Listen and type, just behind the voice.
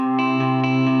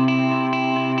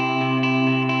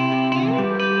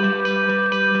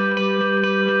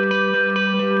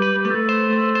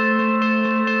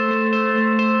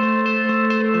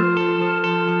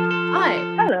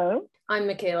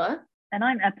Michaela. And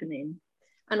I'm Eponine.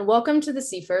 And welcome to the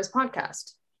Seafarers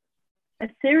Podcast, a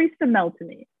series from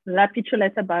Meltemi, La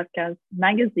Piccioletta Barca's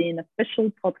magazine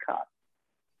official podcast.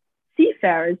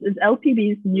 Seafarers is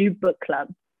LPB's new book club.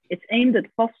 It's aimed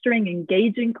at fostering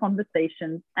engaging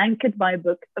conversations anchored by a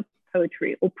book of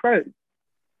poetry or prose.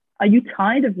 Are you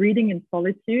tired of reading in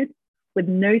solitude with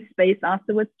no space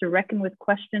afterwards to reckon with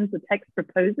questions the text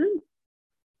proposes?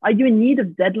 Are you in need of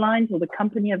deadlines or the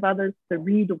company of others to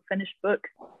read or finish books?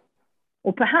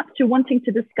 Or perhaps you're wanting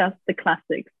to discuss the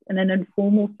classics in an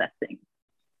informal setting.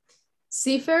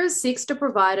 Seafarers seeks to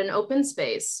provide an open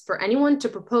space for anyone to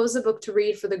propose a book to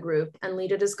read for the group and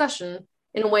lead a discussion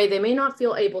in a way they may not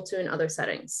feel able to in other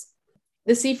settings.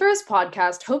 The Seafarers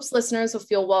Podcast hopes listeners will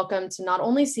feel welcome to not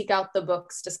only seek out the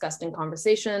books discussed in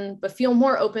conversation, but feel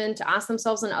more open to ask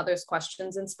themselves and others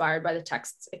questions inspired by the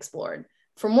texts explored.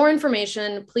 For more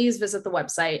information, please visit the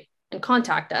website and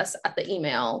contact us at the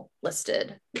email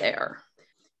listed there.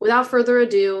 Without further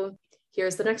ado,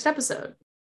 here's the next episode.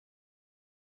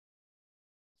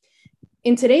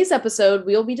 In today's episode,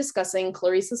 we'll be discussing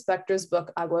Clarice Lispector's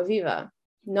book, Agua Viva.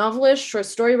 Novelist, short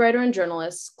story writer, and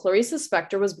journalist, Clarice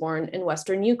Lispector was born in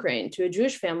Western Ukraine to a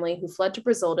Jewish family who fled to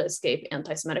Brazil to escape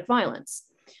anti-Semitic violence.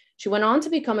 She went on to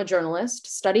become a journalist,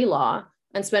 study law,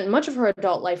 and spent much of her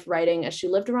adult life writing as she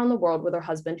lived around the world with her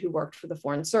husband who worked for the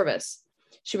Foreign Service.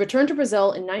 She returned to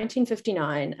Brazil in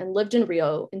 1959 and lived in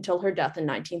Rio until her death in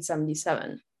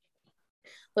 1977.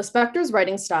 Lispector's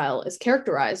writing style is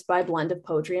characterized by a blend of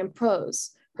poetry and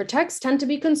prose. Her texts tend to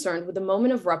be concerned with a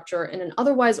moment of rupture in an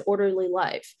otherwise orderly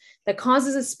life that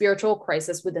causes a spiritual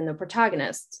crisis within the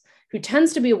protagonist, who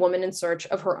tends to be a woman in search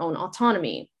of her own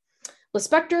autonomy.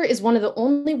 Lispector is one of the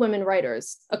only women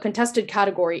writers, a contested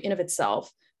category in of itself,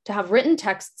 to have written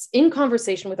texts in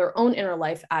conversation with her own inner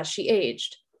life as she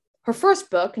aged. Her first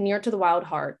book, Near to the Wild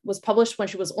Heart, was published when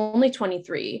she was only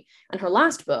 23, and her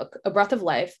last book, A Breath of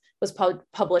Life, was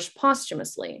published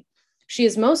posthumously. She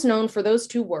is most known for those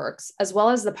two works, as well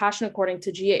as The Passion According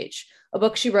to G.H., a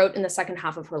book she wrote in the second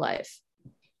half of her life.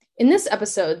 In this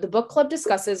episode, the book club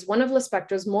discusses one of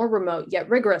Lispector's more remote yet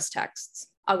rigorous texts,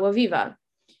 Agua Viva.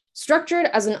 Structured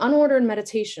as an unordered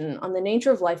meditation on the nature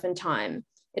of life and time,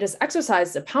 it has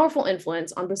exercised a powerful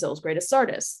influence on Brazil's greatest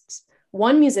artists.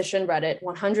 One musician read it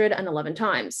 111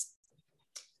 times.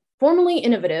 Formally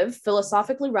innovative,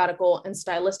 philosophically radical, and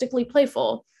stylistically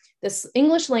playful, this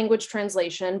English language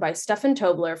translation by Stefan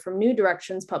Tobler from New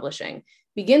Directions Publishing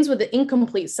begins with the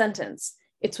incomplete sentence,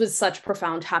 "It's with such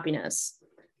profound happiness."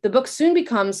 The book soon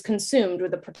becomes consumed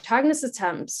with the protagonist's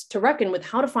attempts to reckon with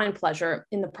how to find pleasure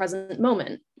in the present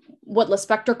moment, what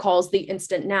Lispector calls the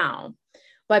instant now.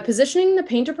 By positioning the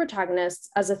painter protagonist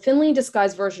as a thinly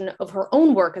disguised version of her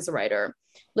own work as a writer,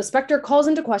 Lispector calls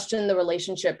into question the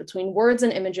relationship between words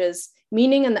and images,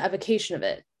 meaning and the evocation of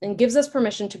it, and gives us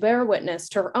permission to bear witness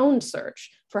to her own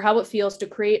search for how it feels to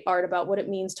create art about what it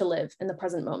means to live in the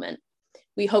present moment.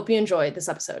 We hope you enjoyed this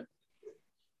episode.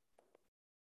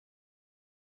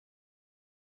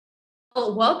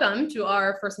 Well, welcome to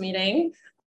our first meeting.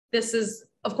 This is,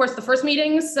 of course, the first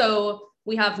meeting, so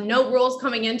we have no rules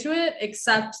coming into it,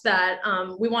 except that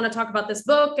we want to talk about this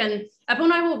book. And Epo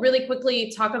and I will really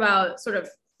quickly talk about sort of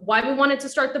why we wanted to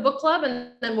start the book club,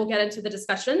 and then we'll get into the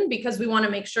discussion, because we want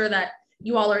to make sure that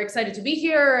you all are excited to be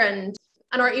here and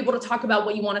are able to talk about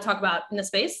what you want to talk about in the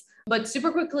space. But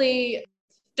super quickly,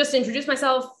 just to introduce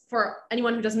myself for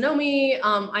anyone who doesn't know me,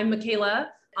 I'm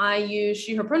Michaela. I use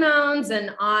she, her pronouns,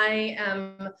 and I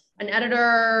am an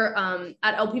editor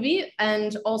at LPB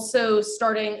and also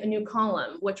starting a new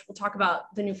column, which we'll talk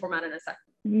about the new format in a second.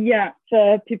 Yeah,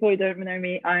 for people who don't know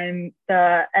me, I'm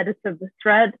the editor of the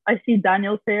thread. I see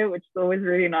Daniel's here, which is always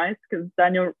really nice because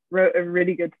Daniel wrote a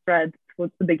really good thread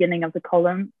towards the beginning of the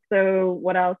column. So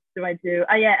what else do I do?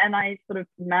 And I sort of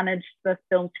manage the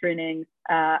film screenings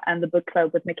and the book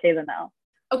club with Michaela now.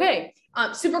 Okay,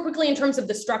 super quickly in terms of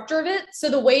the structure of it. So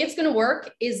the way it's going to work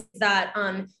is that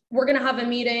we're going to have a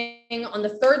meeting on the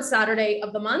third Saturday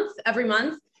of the month, every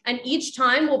month. And each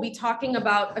time we'll be talking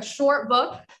about a short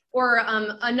book or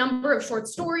a number of short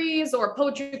stories or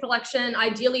poetry collection,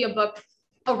 ideally a book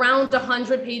around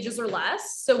 100 pages or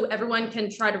less. So everyone can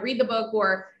try to read the book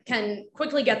or can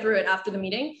quickly get through it after the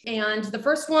meeting. And the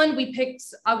first one, we picked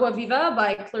Agua Viva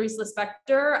by Clarice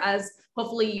Lispector. As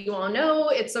hopefully you all know,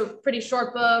 it's a pretty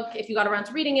short book if you got around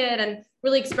to reading it, and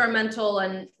really experimental.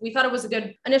 And we thought it was a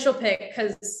good initial pick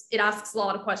because it asks a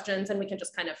lot of questions and we can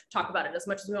just kind of talk about it as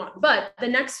much as we want. But the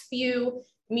next few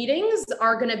meetings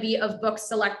are going to be of books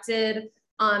selected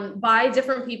by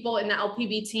different people in the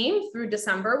LPB team through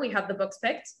December. We have the books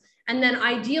picked. And then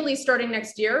ideally starting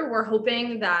next year, we're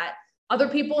hoping that other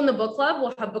people in the book club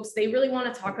will have books they really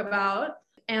want to talk about,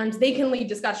 and they can lead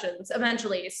discussions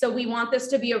eventually. So we want this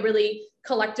to be a really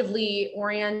collectively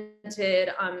oriented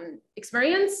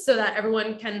experience so that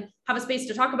everyone can have a space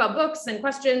to talk about books and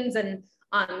questions and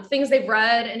things they've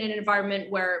read in an environment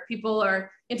where people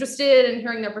are interested in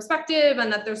hearing their perspective,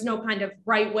 and that there's no kind of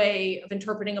right way of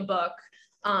interpreting a book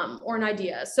or an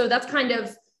idea. So that's kind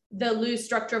of the loose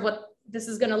structure of what this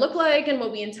is going to look like and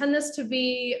what we intend this to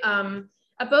be.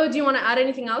 Apo, do you want to add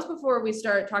anything else before we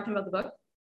start talking about the book?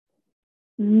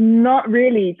 Not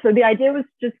really. So the idea was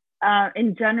just,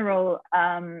 in general,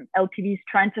 LPB is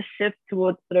trying to shift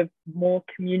towards sort of more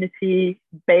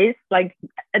community-based, like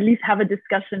at least have a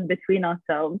discussion between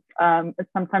ourselves.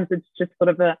 Sometimes it's just sort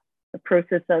of a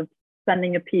process of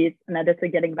sending a piece, an editor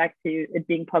getting back to you, it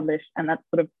being published, and that's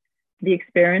sort of the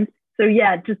experience. So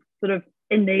yeah, just sort of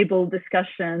enable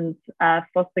discussions,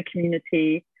 foster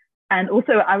community. And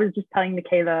also, I was just telling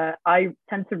Michaela, I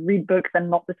tend to read books and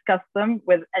not discuss them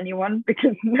with anyone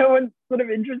because no one's sort of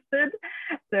interested.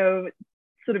 So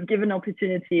sort of give an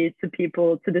opportunity to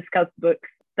people to discuss books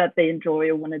that they enjoy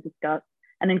or want to discuss,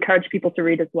 and encourage people to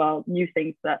read as well, new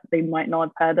things that they might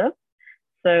not have heard of.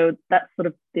 So that's sort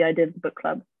of the idea of the book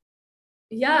club.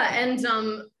 Yeah, and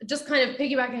just kind of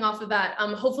piggybacking off of that,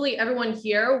 hopefully everyone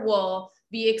here will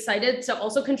be excited to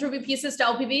also contribute pieces to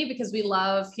LPB, because we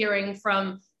love hearing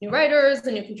from new writers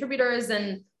and new contributors.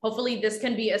 And hopefully this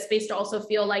can be a space to also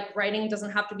feel like writing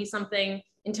doesn't have to be something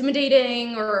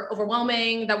intimidating or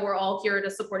overwhelming, that we're all here to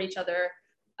support each other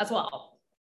as well.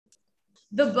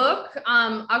 The book,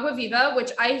 Agua Viva,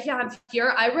 which I have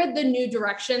here, I read the New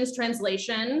Directions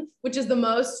translation, which is the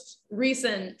most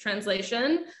recent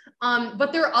translation,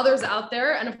 but there are others out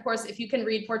there. And of course, if you can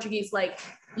read Portuguese like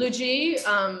Luigi,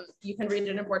 you can read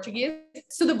it in Portuguese.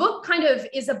 So the book kind of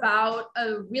is about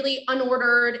a really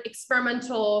unordered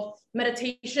experimental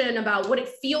meditation about what it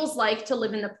feels like to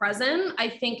live in the present. I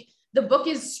think the book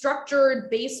is structured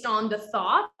based on the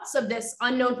thoughts of this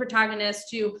unknown protagonist,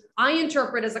 who I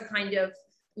interpret as a kind of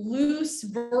loose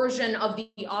version of the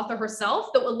author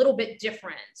herself, though a little bit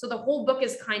different. So the whole book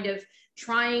is kind of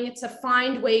trying to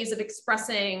find ways of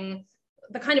expressing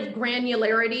the kind of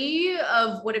granularity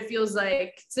of what it feels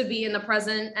like to be in the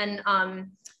present. And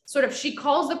sort of, she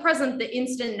calls the present the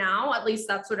instant now, at least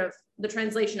that's sort of the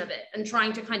translation of it, and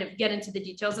trying to kind of get into the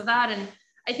details of that. And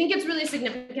I think it's really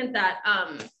significant that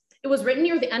it was written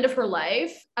near the end of her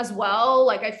life as well.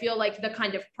 Like, I feel like the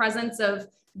kind of presence of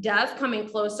death coming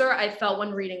closer, I felt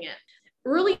when reading it.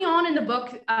 Early on in the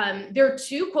book, there are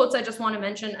two quotes I just want to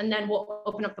mention, and then we'll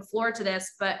open up the floor to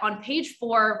this. But on page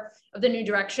 4 of the New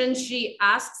Directions, she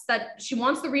asks that she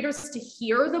wants the readers to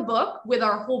hear the book with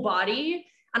our whole body.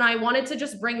 And I wanted to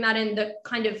just bring that in. The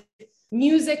kind of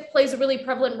music plays a really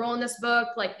prevalent role in this book,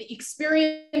 like the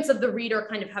experience of the reader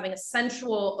kind of having a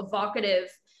sensual, evocative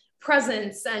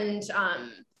presence. And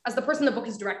as the person the book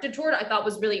is directed toward, I thought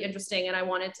was really interesting. And I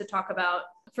wanted to talk about,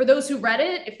 for those who read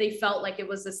it, if they felt like it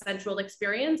was a sensual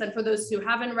experience, and for those who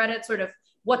haven't read it, sort of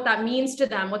what that means to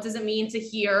them. What does it mean to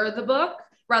hear the book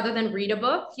rather than read a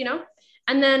book, you know?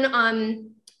 And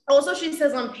then also she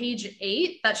says on page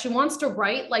 8 that she wants to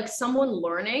write like someone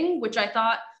learning, which I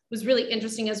thought was really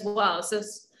interesting as well. So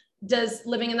does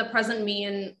living in the present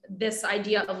mean this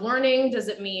idea of learning? Does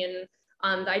it mean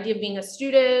the idea of being a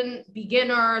student,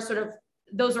 beginner, sort of?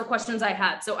 Those were questions I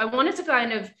had. So I wanted to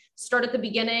kind of start at the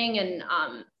beginning, and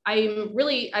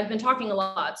I've been talking a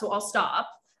lot, so I'll stop.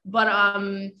 But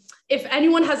if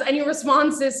anyone has any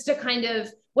responses to kind of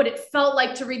what it felt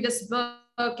like to read this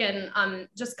book, and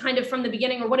just kind of from the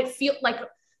beginning, or what it felt like,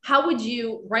 how would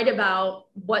you write about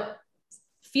what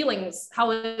feelings,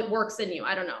 how it works in you?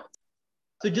 I don't know.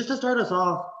 So just to start us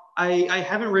off, I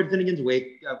haven't read Finnegan's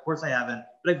Wake, of course I haven't,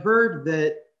 but I've heard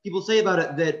that people say about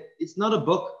it that it's not a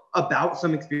book about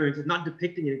some experience. It's not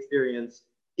depicting an experience.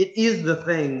 It is the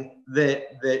thing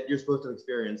that you're supposed to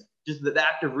experience. Just the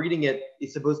act of reading it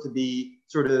is supposed to be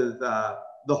sort of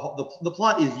the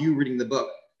plot is you reading the book.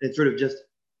 It's sort of just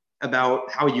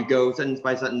about how you go sentence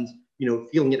by sentence, you know,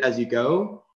 feeling it as you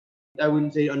go. I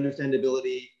wouldn't say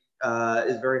understandability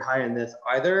is very high in this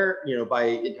either, you know, by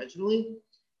intentionally.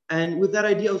 And with that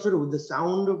idea of sort of with the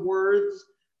sound of words,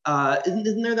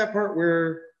 isn't there that part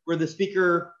where the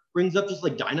speaker brings up just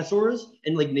like dinosaurs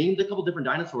and like names a couple different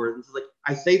dinosaurs, and so like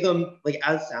I say them like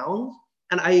as sounds,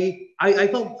 and I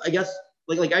felt, I guess,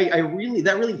 I really,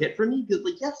 that really hit for me, because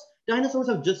like, yes, dinosaurs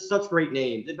have just such great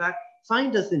names. In fact,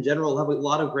 scientists in general have a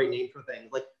lot of great names for things.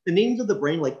 Like the names of the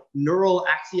brain, like neural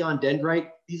axon dendrite,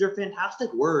 these are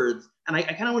fantastic words, and I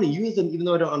kind of want to use them even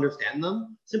though I don't understand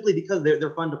them, simply because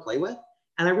they're fun to play with.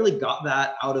 And I really got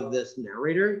that out of this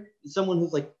narrator, someone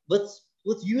who's like, let's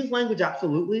let's use language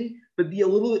absolutely, but be a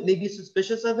little bit maybe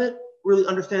suspicious of it, really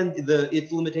understand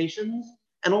its limitations,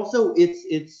 and also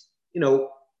its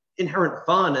inherent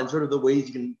fun and sort of the ways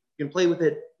you can play with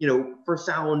it, for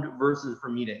sound versus for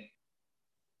meaning.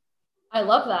 I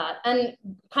love that. And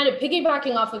kind of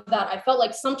piggybacking off of that, I felt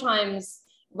like sometimes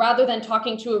rather than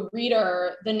talking to a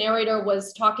reader, the narrator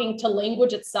was talking to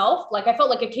language itself. Like I felt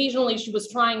like occasionally she was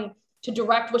trying to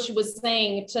direct what she was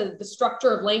saying to the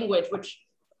structure of language, which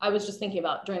I was just thinking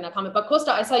about during that comment. But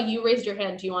Costa, I saw you raised your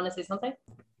hand. Do you want to say something?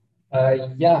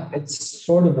 Yeah, it's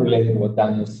sort of related to what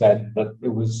Daniel said, but it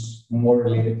was more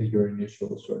related to your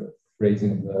initial sort of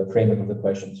phrasing, the framing of the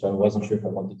question. So I wasn't sure if I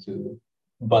wanted to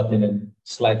butt in and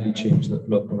slightly change the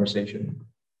flow of conversation.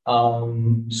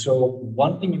 So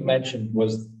one thing you mentioned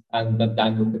was, and that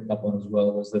Daniel picked up on as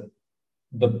well, was that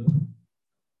the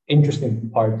interesting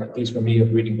part, at least for me,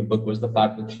 of reading the book was the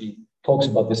fact that she talks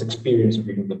about this experience of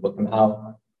reading the book and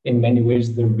how, in many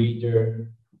ways, the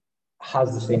reader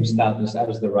has the same status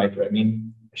as the writer. I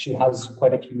mean, she has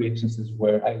quite a few instances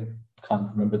where I can't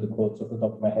remember the quotes off the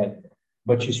top of my head,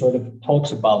 but she sort of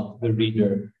talks about the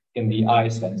reader in the I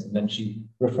sense, and then she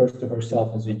refers to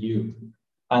herself as a you.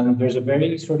 And there's a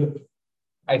very sort of,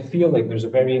 I feel like there's a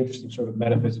very interesting sort of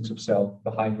metaphysics of self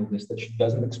behind all this that she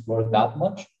doesn't explore that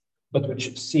much, but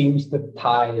which seems to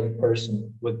tie a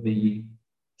person with the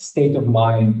state of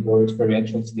mind or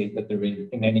experiential state that they're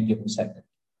in any given second.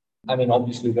 I mean,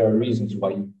 obviously there are reasons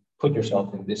why you put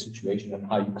yourself in this situation and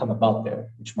how you come about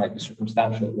there, which might be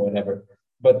circumstantial or whatever.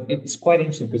 But it's quite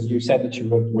interesting because you said that she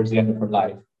wrote towards the end of her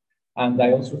life. And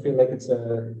I also feel like it's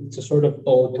a sort of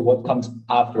ode to what comes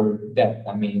after death.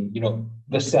 I mean,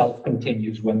 the self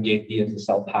continues when the ideas the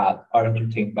self had are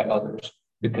entertained by others,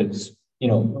 because,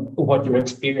 what you're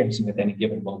experiencing at any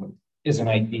given moment is an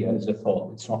idea, is a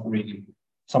thought. It's not really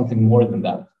something more than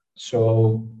that.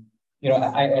 So,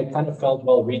 I kind of felt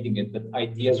while reading it that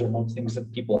ideas are not things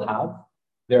that people have.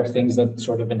 There are things that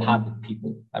sort of inhabit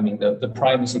people. I mean, the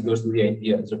primacy goes to the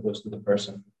idea as opposed to the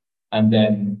person. And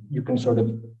then you can sort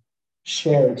of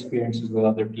share experiences with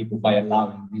other people by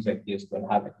allowing these ideas to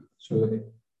inhabit you. So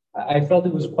I felt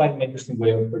it was quite an interesting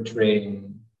way of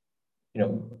portraying,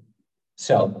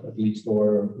 self, at least,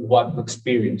 or what the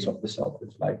experience of the self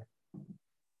is like.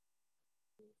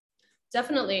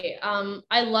 Definitely.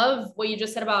 I love what you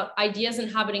just said about ideas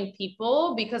inhabiting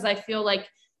people, because I feel like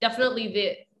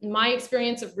definitely my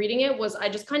experience of reading it was I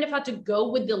just kind of had to go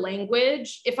with the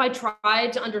language. If I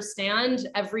tried to understand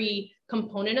every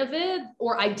component of it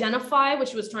or identify what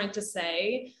she was trying to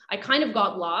say, I kind of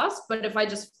got lost. But if I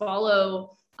just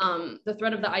follow the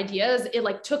thread of the ideas, it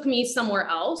like took me somewhere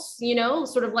else,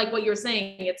 sort of like what you're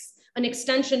saying. It's an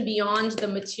extension beyond the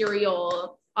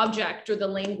material object or the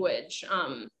language.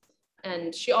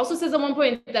 And she also says at one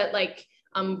point that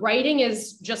writing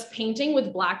is just painting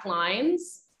with black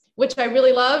lines, which I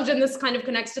really loved. And this kind of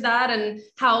connects to that, and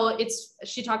how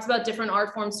she talks about different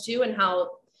art forms too, and how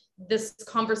this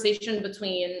conversation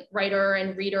between writer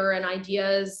and reader and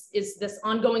ideas is this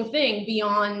ongoing thing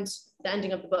beyond the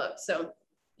ending of the book. So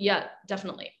yeah,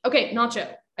 definitely. Okay,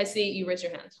 Nacho, I see you raise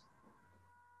your hand.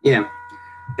 Yeah,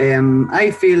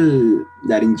 I feel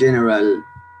that in general,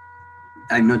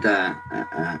 I'm not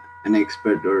an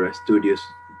expert or a studious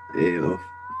of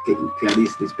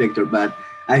Clarice Lispector, but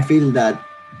I feel that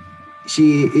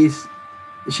she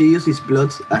uses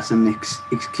plots as an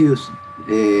excuse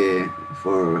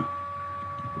for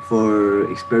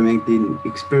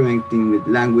experimenting with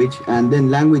language, and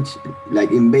then language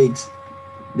invades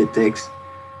the text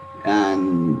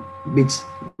and beats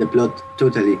the plot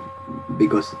totally,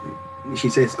 because she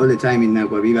says all the time in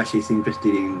Agua Viva she's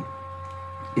interested in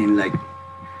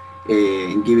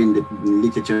giving the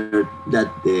literature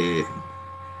that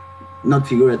not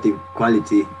figurative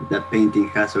quality that painting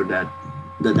has, or that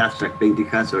abstract painting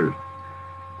has,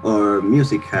 or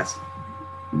music has,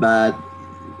 but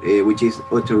which is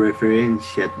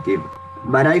auto-referentiative.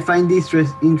 But I find this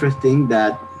interesting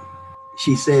that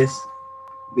she says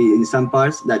in some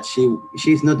parts that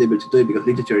she's not able to do it because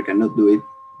literature cannot do it.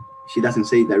 She doesn't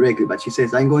say it directly, but she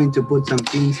says, I'm going to put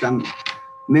some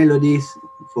melodies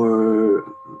for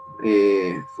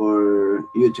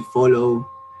you to follow,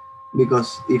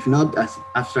 because if not, as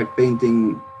abstract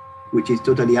painting, which is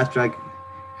totally abstract,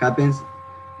 happens,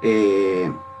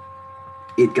 it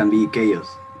can be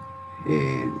chaos,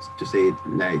 to say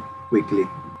it quickly.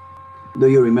 Do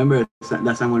you remember,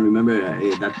 does someone remember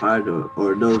that part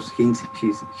or those hints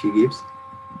she gives?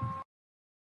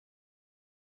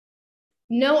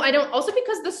 No, I don't. Also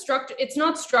because the structure, it's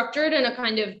not structured in a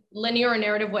kind of linear or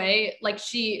narrative way.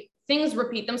 Things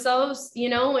repeat themselves,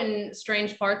 in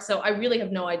strange parts. So I really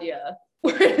have no idea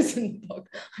where it is in the book.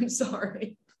 I'm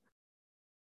sorry.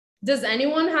 Does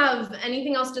anyone have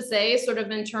anything else to say, sort of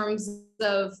in terms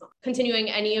of continuing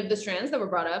any of the strands that were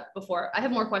brought up before? I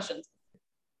have more questions.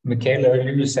 Michaela,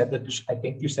 earlier you said that I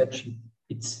think you said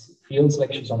it feels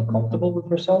like she's uncomfortable with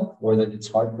herself, or that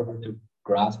it's hard for her to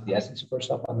grasp the essence of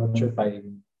herself. I'm not sure if I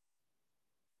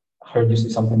heard you say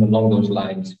something along those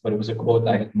lines, but it was a quote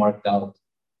I had marked out.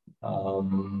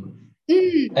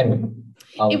 Anyway.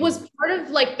 It was part of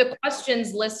like the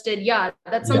questions listed. Yeah,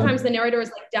 that sometimes the narrator is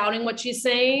like doubting what she's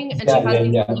saying, and she has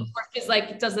these moments where she's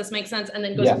like, "Does this make sense?" And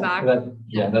then goes back.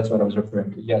 That's what I was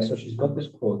referring to. Yeah, so she's got this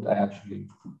quote. I actually,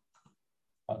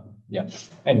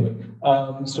 Anyway,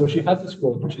 so she has this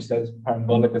quote which she says,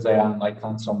 "Parabolic as I am, I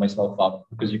can't sum myself up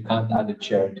because you can't add a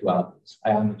chair to apples.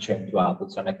 I am a chair to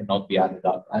apples, and I cannot be added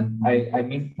up." And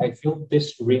I feel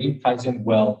this really ties in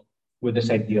well with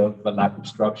this idea of a lack of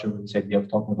structure, with this idea of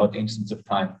talking about the instance of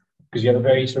time, because you have a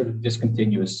very sort of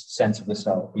discontinuous sense of the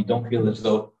self. You don't feel as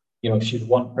though, she's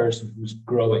one person who's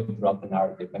growing throughout the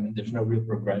narrative. I mean, there's no real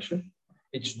progression.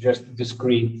 It's just a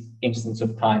discrete instance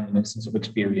of time and instance of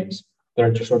experience that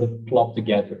are just sort of plopped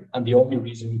together. And the only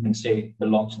reason you can say it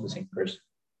belongs to the same person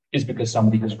is because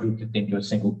somebody has grouped it into a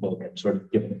single book and sort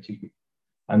of given it to you.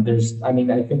 And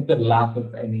I think the lack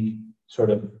of any sort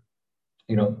of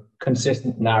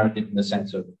consistent narrative in the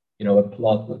sense of, a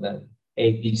plot with an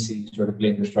ABC sort of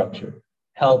linear structure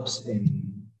helps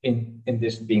in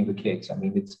this being the case. I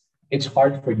mean, it's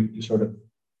hard for you to sort of,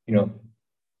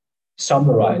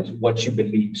 summarize what she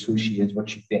believes, who she is, what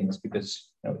she thinks,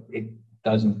 because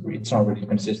it's not really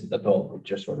consistent at all. It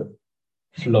just sort of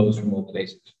flows from all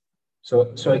places.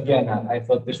 So again, I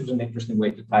thought this was an interesting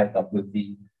way to tie it up with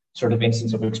the sort of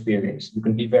instance of experience. You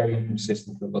can be very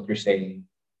consistent with what you're saying,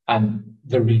 and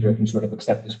the reader can sort of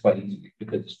accept this quite easily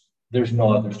because there's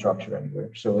no other structure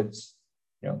anywhere. So it's,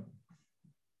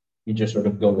 you just sort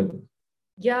of go with it.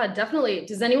 Yeah, definitely.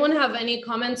 Does anyone have any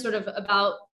comments sort of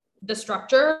about the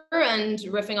structure and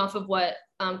riffing off of what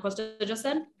Costa just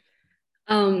said?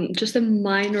 Just a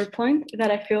minor point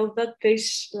that I feel that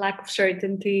this lack of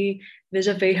certainty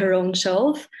vis-a-vis her own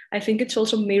self, I think it's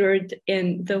also mirrored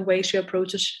in the way she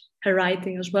approaches her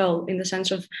writing as well, in the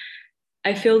sense of,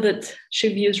 I feel that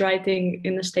she views writing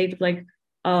in a state of like,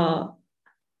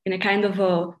 in a kind of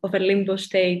a limbo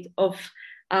state of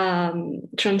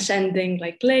transcending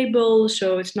like labels.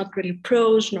 So it's not really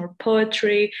prose nor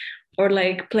poetry, or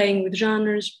like playing with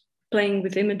genres, playing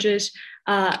with images.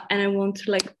 And I want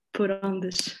to like put on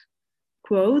this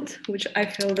quote, which I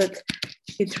feel that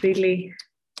it really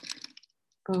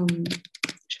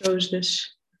shows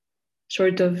this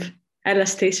sort of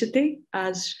elasticity,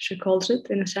 as she calls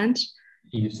it, in a sense.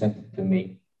 You sent it to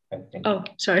me, I think. Oh,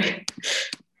 sorry.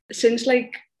 Since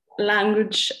like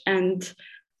language and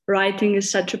writing is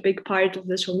such a big part of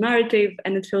this whole narrative,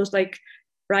 and it feels like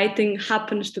writing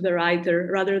happens to the writer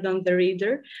rather than the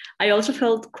reader, I also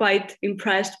felt quite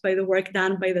impressed by the work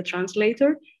done by the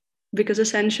translator, because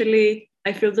essentially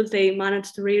I feel that they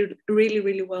managed to really,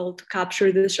 really well to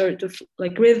capture the sort of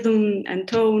like rhythm and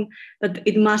tone that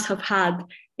it must have had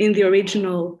in the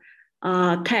original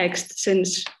text,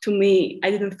 since to me,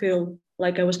 I didn't feel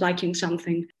like I was lacking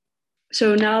something.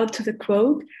 So now to the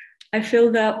quote, I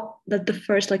feel that the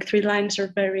first like 3 lines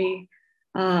are very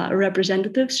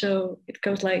representative. So it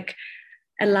goes like,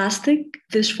 "Elastic,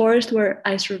 this forest where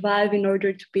I survive in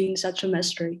order to be in such a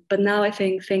mystery. But now I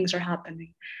think things are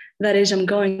happening. That is, I'm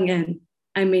going in.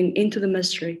 I mean, into the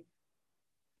mystery."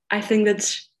 I think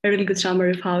that's a really good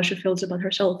summary of how she feels about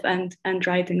herself and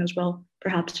writing as well,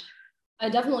 perhaps. I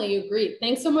definitely agree.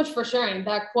 Thanks so much for sharing.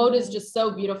 That quote is just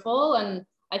so beautiful, and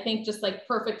I think just like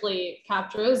perfectly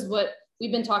captures what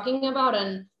we've been talking about.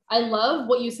 And I love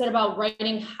what you said about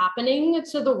writing happening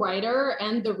to the writer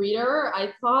and the reader.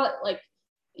 I thought like,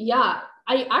 yeah,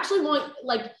 I actually want,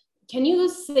 like, can you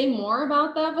say more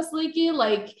about that, Vasiliki?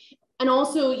 Like, and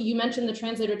also you mentioned the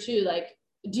translator too. Like,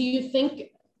 do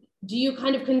you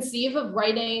kind of conceive of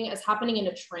writing as happening in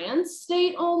a trance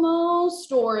state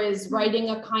almost, or is writing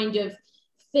a kind of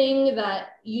thing that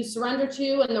you surrender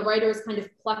to and the writer is kind of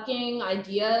plucking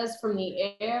ideas from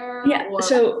the air? Yeah,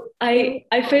 so I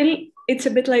feel it's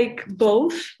a bit like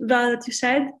both that you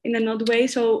said in an odd way.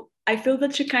 So I feel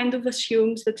that she kind of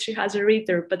assumes that she has a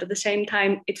reader, but at the same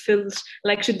time, it feels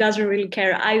like she doesn't really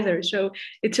care either. So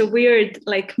it's a weird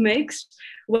like mix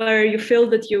where you feel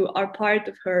that you are part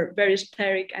of her very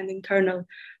esoteric and internal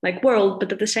like world,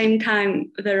 but at the same time,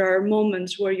 there are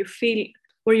moments where you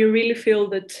really feel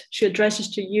that she addresses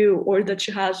to you, or that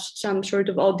she has some sort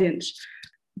of audience.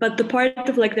 But the part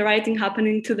of like the writing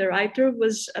happening to the writer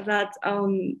was that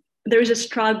there is a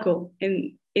struggle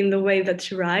in the way that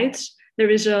she writes. there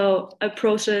is a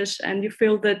process, and you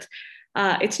feel that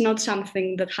it's not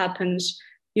something that happens,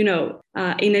 in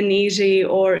an easy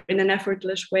or in an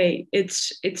effortless way.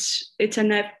 It's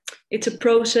a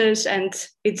process, and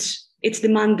it's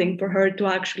demanding for her to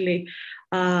actually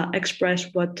express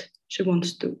what she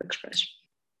wants to express.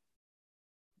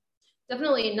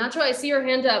 Definitely. Nacho, I see your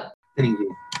hand up. Thank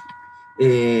you.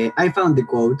 I found the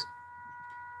quote.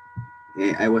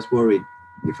 I was worried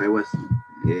if it was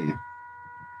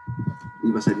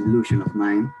a delusion of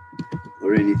mine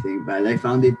or anything, but I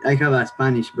found it. I have a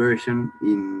Spanish version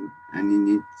and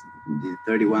in it the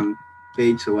 31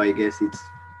 page, so I guess it's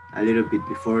a little bit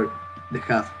before the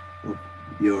half of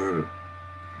your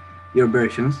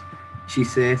versions. She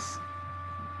says,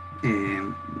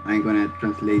 I'm gonna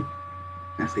translate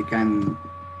as I can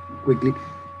quickly.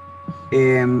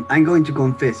 I'm going to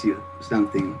confess you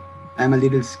something. I'm a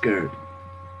little scared.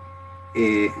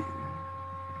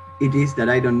 It is that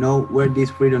I don't know where this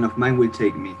freedom of mine will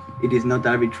take me. It is not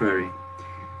arbitrary.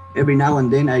 Every now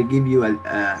and then I give you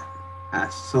a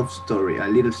soft story, a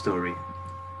little story.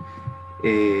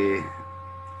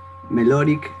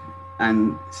 Melodic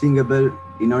and singable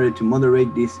in order to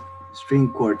moderate this string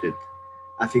quartet.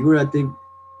 A figurative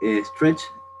stretch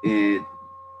to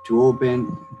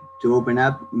open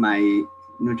up my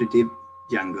nutritive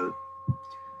jungle.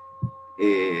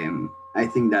 I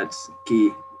think that's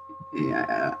key,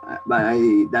 but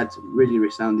that really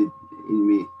resounded in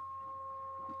me.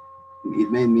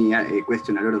 It made me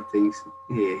question a lot of things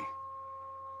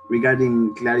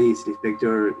regarding Clarice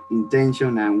Lispector's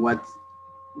intention and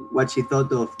what she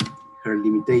thought of her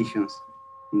limitations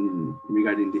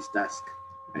regarding this task.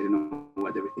 I don't know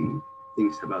what everything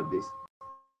thinks about this.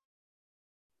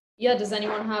 Yeah, does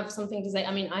anyone have something to say?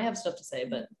 I mean, I have stuff to say,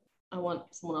 but I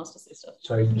want someone else to say stuff.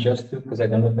 Sorry, because I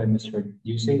don't know if I misheard.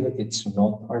 You say that it's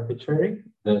not arbitrary,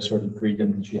 the sort of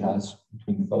freedom that she has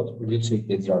between thoughts, or did you say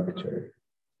it's arbitrary?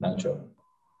 Nacho.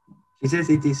 She says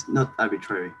it is not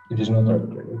arbitrary. It is not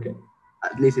arbitrary, okay.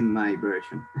 At least in my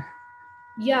version.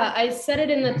 Yeah, I said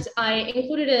it I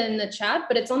included it in the chat,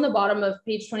 but it's on the bottom of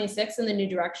page 26 in the New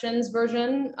Directions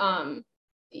version.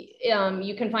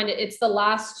 You can find it. It's the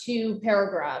last two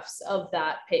paragraphs of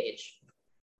that page.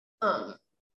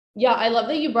 Yeah, I love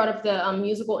that you brought up the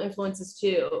musical influences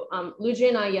too. Luigi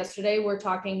and I yesterday we were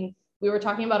talking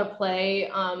about a play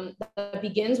that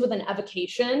begins with an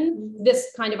evocation,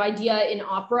 this kind of idea in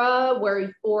opera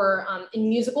or in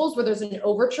musicals where there's an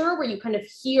overture where you kind of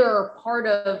hear part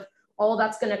of all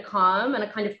that's going to come and a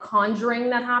kind of conjuring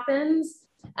that happens.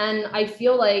 And I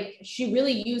feel like she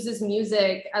really uses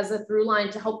music as a through line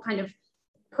to help kind of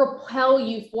propel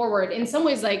you forward. In some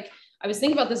ways, like I was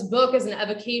thinking about this book as an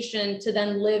evocation to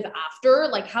then live after.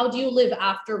 Like, how do you live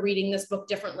after reading this book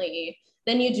differently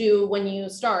than you do when you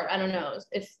start? I don't know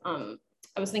if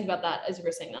I was thinking about that as you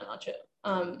were saying that, Nacho.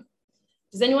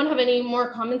 Does anyone have any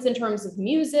more comments in terms of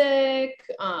music?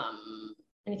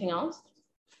 Anything else?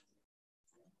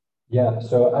 Yeah,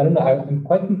 so I don't know. I'm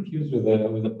quite confused with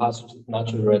the passage that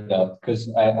Nacho read out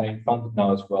because I found it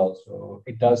now as well. So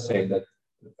it does say that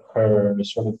her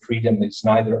sort of freedom is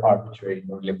neither arbitrary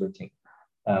nor liberty,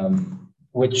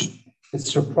 which is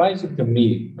surprising to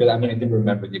me because I mean I didn't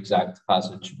remember the exact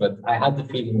passage, but I had the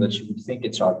feeling that she would think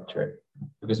it's arbitrary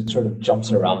because it sort of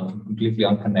jumps around from completely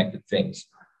unconnected things.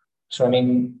 So I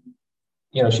mean,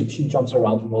 you know, she jumps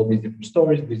around from all these different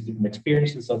stories, these different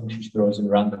experiences. Suddenly she throws in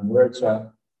random words.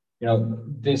 You know,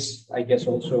 this, I guess,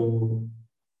 also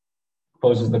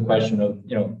poses the question of,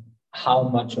 you know, how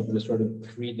much of the sort of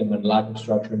freedom and lack of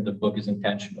structure in the book is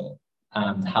intentional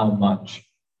and how much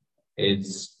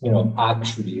is, you know,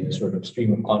 actually a sort of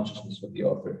stream of consciousness of the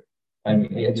author. I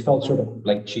mean, it felt sort of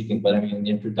like cheating, but I mean, in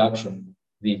the introduction,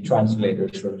 the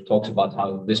translator sort of talks about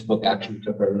how this book actually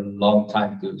took her a long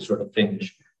time to sort of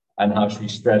finish and how she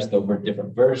stressed over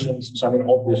different versions. So, I mean,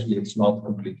 obviously, it's not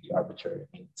completely arbitrary.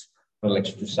 It's like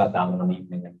she just sat down one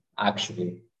evening and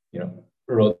actually, you know,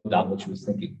 wrote down what she was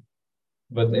thinking.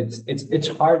 But it's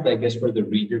hard, I guess, for the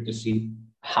reader to see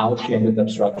how she ended up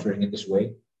structuring it this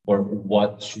way or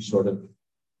what she sort of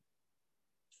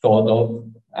thought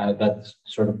of that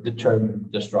sort of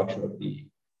determined the structure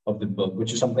of the book,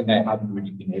 which is something I haven't really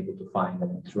been able to find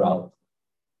throughout.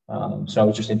 So I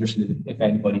was just interested if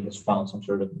anybody has found some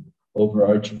sort of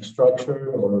overarching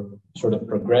structure or sort of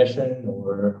progression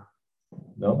or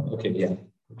no? Okay, yeah.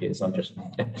 Okay, it's not just me.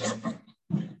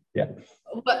 Yeah.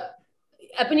 But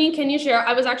Eponine, can you share?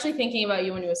 I was actually thinking about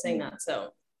you when you were saying that.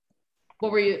 So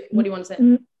what do you want to say?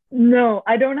 No,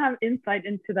 I don't have insight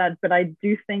into that, but I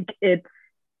do think it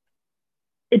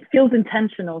feels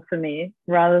intentional for me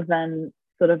rather than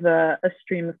sort of a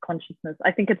stream of consciousness.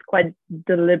 I think it's quite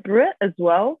deliberate as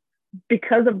well.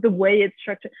 because of the way it's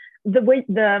structured,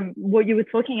 what you were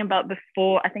talking about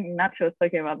before. I think Nacho was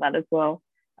talking about that as well.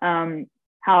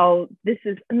 How this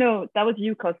is, no, that was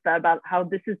you, Costa, about how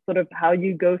this is sort of how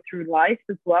you go through life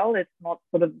as well. It's not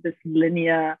sort of this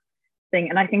linear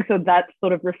thing. And I think so that's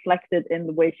sort of reflected in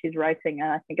the way she's writing.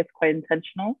 And I think it's quite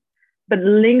intentional. But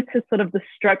linked to sort of the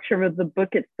structure of the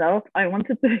book itself, I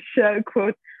wanted to share a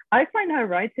quote. I find her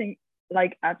writing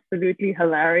like absolutely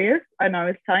hilarious. And I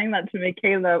was telling that to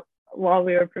Michaela while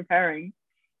we were preparing.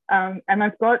 And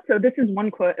I've got, so this is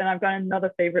one quote, and I've got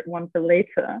another favorite one for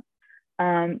later.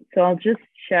 So I'll just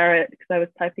share it because I was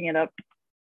typing it up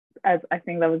as I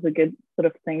think that was a good sort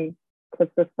of thing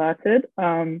Costa started.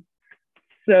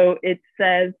 So it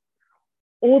says,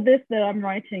 all this that I'm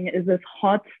writing is as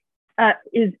hot as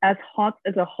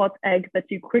a hot egg that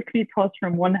you quickly toss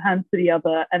from one hand to the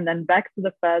other and then back to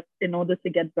the first in order to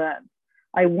get burned.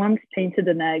 I once painted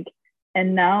an egg,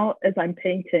 and now as in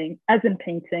painting,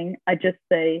 I just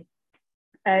say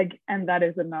egg, and that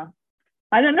is enough.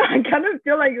 I don't know, I kind of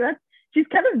feel like that she's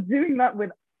kind of doing that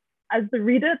with, as the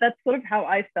reader, that's sort of how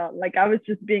I felt. Like I was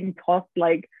just being tossed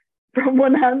like from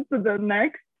one hand to the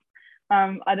next.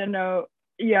 I don't know.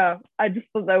 Yeah, I just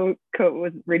thought that quote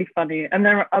was really funny. And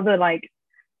there are other like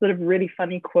sort of really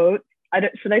funny quotes.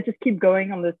 Should I just keep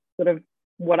going on this sort of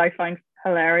what I find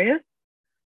hilarious?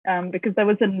 Because there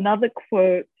was another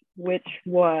quote which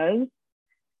was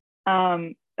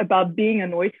about being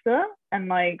an oyster, and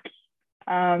like,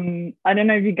 I don't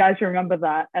know if you guys remember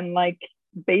that. And like,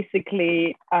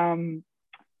 basically,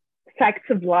 facts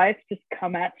of life just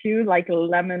come at you like a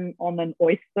lemon on an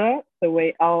oyster. The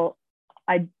way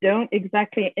I don't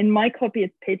exactly, in my copy,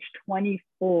 it's page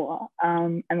 24.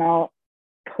 And I'll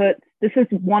put, this is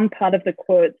one part of the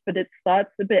quote, but it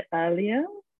starts a bit earlier.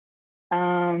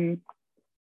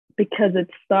 Because it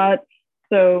starts,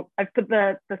 so I've put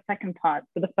the second part.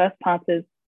 So the first part is,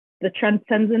 the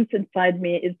transcendence inside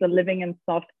me is the living and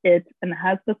soft it, and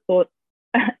has the thought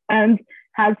that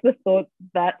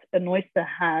an oyster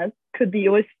has. Could the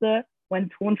oyster, when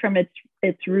torn from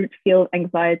its root, feel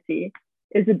anxiety?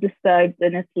 Is it disturbed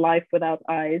in its life without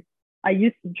eyes? I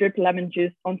used to drip lemon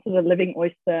juice onto the living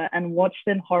oyster and watched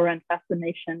in horror and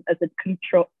fascination as it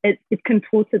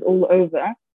contorted all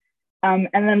over. And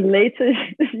then later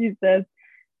she says,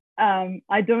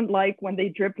 I don't like when they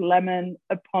drip lemon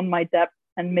upon my depths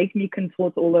and make me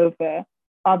contort all over.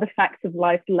 Are the facts of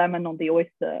life lemon on the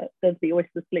oyster? Does the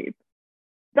oyster sleep?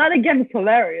 That again is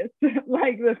hilarious.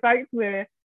 Like the fact where,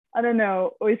 I don't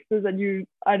know, oysters and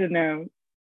I don't know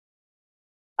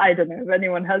if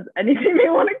anyone has anything they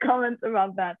want to comment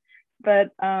about that. But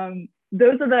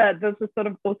those are sort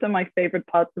of also my favorite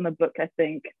parts in the book, I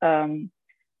think,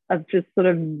 of just sort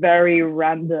of very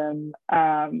random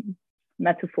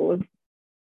metaphors.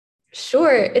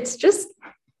 Sure. It's just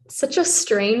such a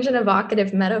strange and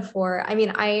evocative metaphor. I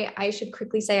mean, I should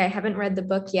quickly say I haven't read the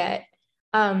book yet,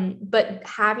 but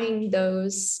having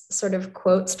those sort of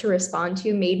quotes to respond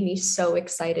to made me so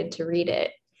excited to read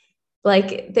it.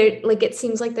 It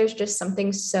seems like there's just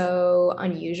something so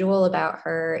unusual about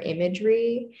her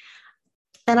imagery.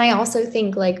 And I also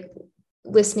think like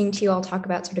listening to you all talk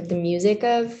about sort of the music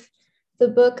of the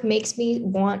book makes me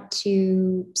want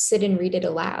to sit and read it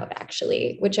aloud,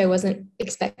 actually, which I wasn't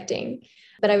expecting.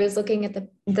 But I was looking at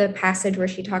the passage where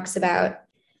she talks about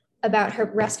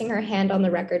her resting her hand on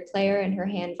the record player and her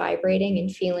hand vibrating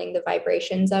and feeling the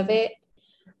vibrations of it.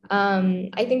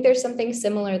 I think there's something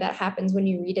similar that happens when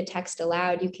you read a text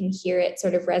aloud. You can hear it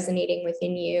sort of resonating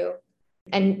within you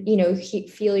and,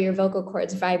 feel your vocal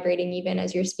cords vibrating even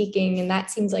as you're speaking. And that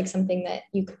seems like something that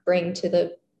you could bring to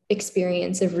the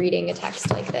experience of reading a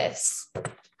text like this.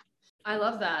 I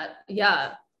love that.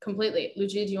 Yeah, completely.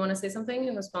 Luigi, do you want to say something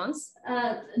in response?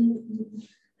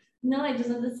 No, I just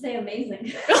wanted to say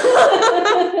amazing.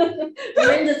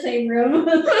 We're in the same room.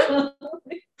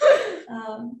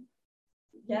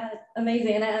 Yeah,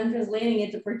 amazing. And I'm translating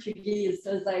it to Portuguese.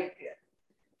 So it's like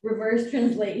reverse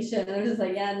translation. I'm just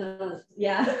like, yeah, no,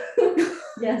 yeah.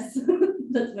 Yes,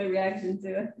 that's my reaction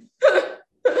to it.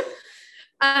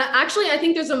 Actually, I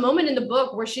think there's a moment in the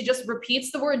book where she just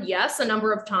repeats the word yes a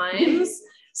number of times.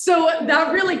 So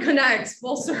that really connects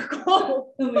full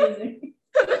circle. Amazing.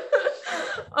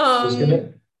 I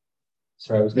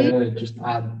was gonna just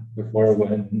add before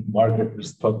when Margaret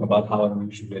was talking about how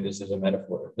unusual it is as a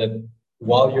metaphor, that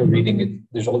while you're reading it,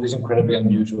 there's all these incredibly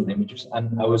unusual images.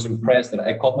 And I was impressed that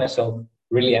I caught myself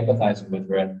really empathizing with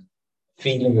her and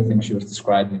feeling the things she was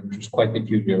describing, which was quite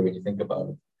peculiar when you think about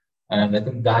it. And I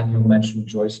think Daniel mentioned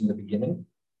Joyce in the beginning.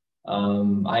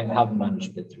 I haven't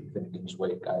managed to get through Finnegan's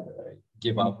Wake either. I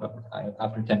give up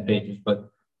after 10 pages, but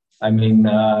I mean,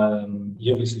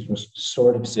 Ulysses was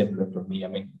sort of similar for me. I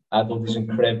mean, I had all these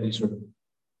incredibly sort of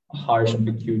harsh and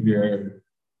peculiar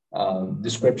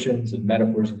descriptions and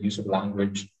metaphors and use of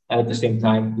language. And at the same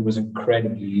time, it was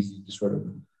incredibly easy to sort of,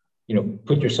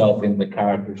 put yourself in the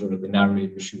characters or the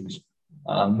narrator's shoes,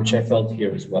 which I felt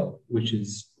here as well, which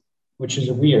is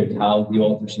weird how the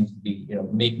author seems to be,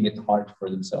 making it hard for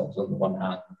themselves on the one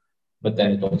hand, but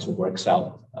then it also works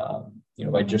out,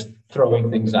 by just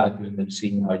throwing things at you and then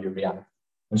seeing how you react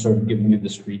and sort of giving you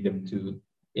this freedom to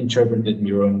interpret it in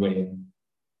your own way and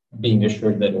being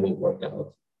assured that it will work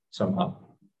out somehow.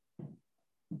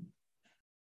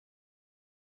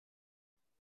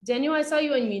 Daniel, I saw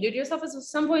you unmuted yourself at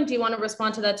some point. Do you want to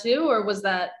respond to that too, or was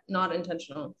that not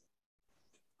intentional?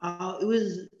 It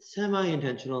was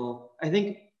semi-intentional. I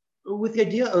think with the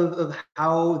idea of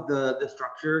how the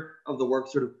structure of the work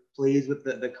sort of plays with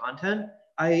the content.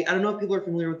 I don't know if people are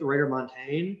familiar with the writer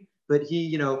Montaigne, but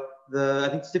he, I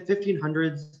think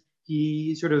 1500s,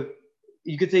 he sort of,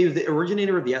 you could say he was the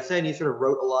originator of the essay, and he sort of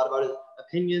wrote a lot about his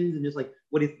opinions and just like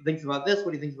what he thinks about this,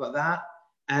 what he thinks about that.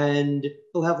 And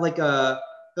he'll have like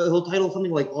he'll title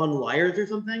something like On Liars or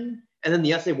something, and then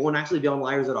the essay won't actually be on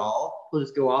liars at all. He'll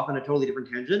just go off on a totally different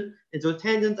tangent. And so it's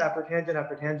tangents after tangent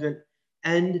after tangent.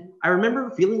 And I remember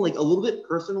feeling like a little bit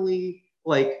personally,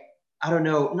 like, I don't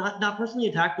know, not personally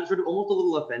attacked, but sort of almost a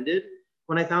little offended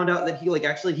when I found out that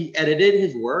he edited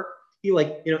his work. He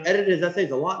edited his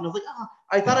essays a lot. And I was like,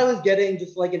 I thought I was getting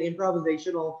just like an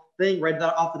improvisational thing right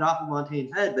off the top of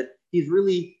Montaigne's head, but he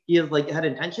has like had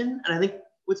intention. And I think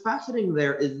what's fascinating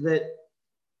there is that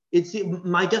it's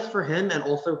my guess for him, and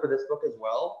also for this book as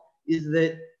well, is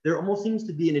that there almost seems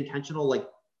to be an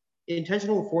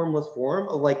intentional formless form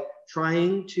of like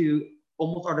trying to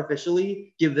almost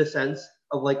artificially give the sense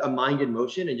of like a mind in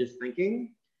motion and just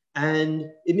thinking. And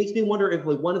it makes me wonder if,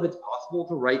 like, one, if it's possible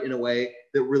to write in a way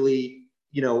that really,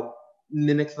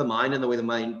 mimics the mind and the way the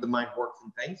mind works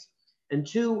and thinks. And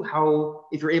two, how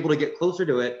if you're able to get closer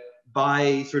to it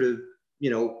by sort of,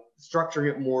 structuring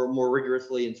it more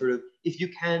rigorously, and sort of if you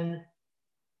can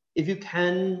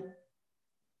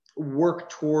work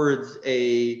towards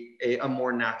a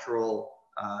more natural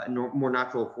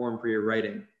form for your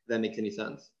writing, if that makes any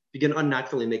sense. You can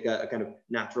unnaturally make a kind of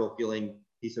natural feeling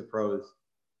piece of prose.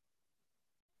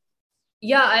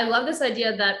 Yeah, I love this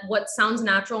idea that what sounds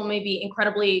natural may be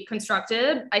incredibly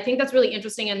constructed. I think that's really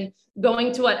interesting. And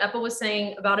going to what Eppa was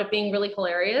saying about it being really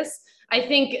hilarious, I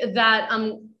think that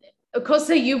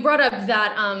Kosta, you brought up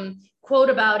that quote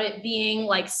about it being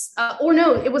like, or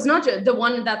no, it was not the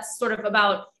one that's sort of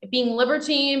about it being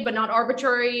libertine, but not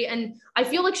arbitrary. And I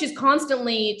feel like she's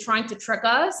constantly trying to trick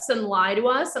us and lie to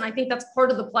us. And I think that's part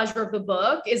of the pleasure of the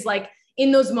book, is like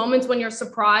in those moments when you're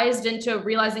surprised into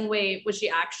realizing, wait, was she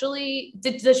actually,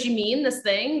 does she mean this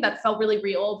thing that felt really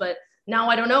real, but now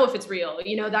I don't know if it's real,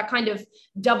 that kind of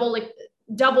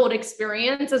doubled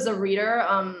experience as a reader.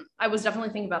 I was definitely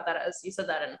thinking about that as you said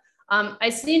that. And I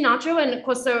see Nacho and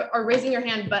Kosta are raising your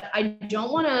hand, but I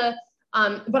don't want to,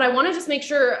 but I want to just make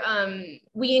sure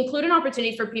we include an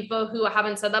opportunity for people who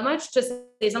haven't said that much to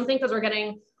say something, because we're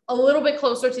getting a little bit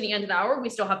closer to the end of the hour. We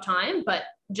still have time, but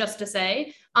just to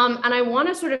say, and I want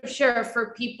to sort of share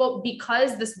for people,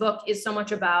 because this book is so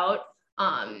much about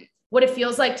what it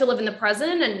feels like to live in the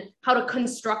present and how to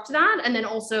construct that, and then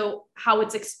also how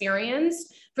it's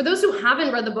experienced. For those who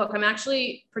haven't read the book, I'm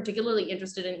actually particularly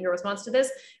interested in your response to this.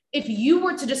 If you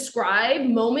were to describe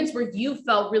moments where you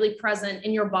felt really present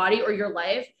in your body or your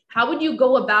life, how would you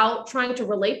go about trying to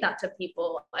relate that to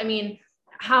people? I mean,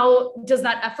 how does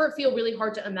that effort feel really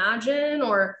hard to imagine,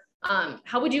 or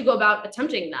how would you go about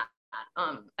attempting that?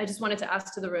 I just wanted to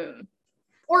ask to the room,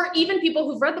 or even people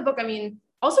who've read the book. I mean,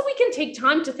 also we can take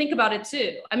time to think about it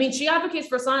too. I mean, she advocates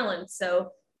for silence,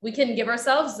 so we can give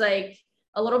ourselves like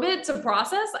a little bit to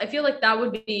process. I feel like that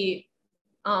would be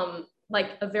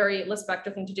like a very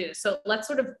Lispector thing to do. So let's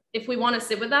sort of, if we want to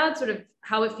sit with that, sort of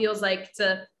how it feels like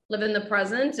to live in the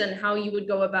present and how you would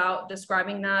go about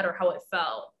describing that, or how it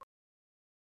felt.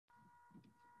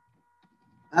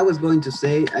 I was going to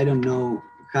say, I don't know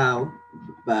how,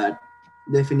 but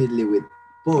definitely with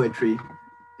poetry.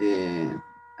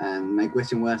 And my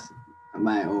question was,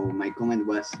 my comment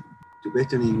was to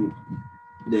questioning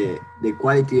the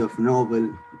quality of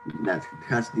novel that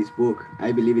has this book.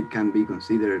 I believe it can be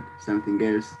considered something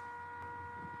else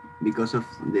because of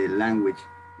the language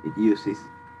it uses.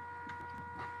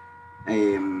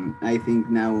 I think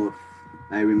now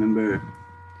I remember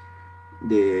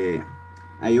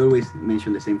I always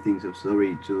mention the same thing, so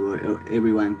sorry to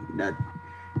everyone that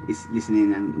is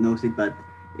listening and knows it, but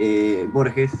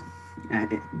Borges,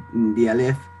 the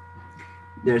Aleph,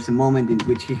 there's a moment in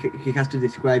which he has to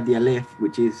describe the Aleph,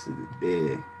 which is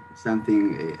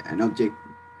something, an object.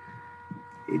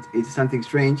 It's something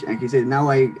strange, and he said, now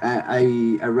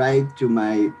I arrived to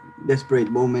my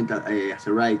desperate moment as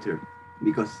a writer,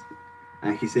 because,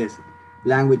 and he says,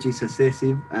 language is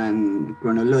excessive and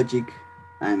chronologic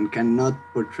and cannot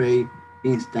portray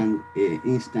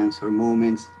instants or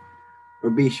moments or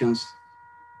visions.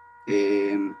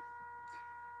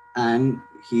 And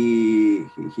he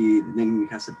then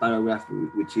has a paragraph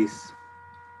which is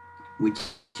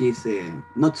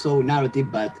not so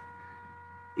narrative, but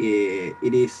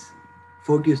it is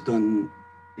focused on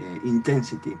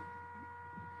intensity.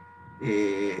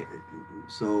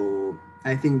 So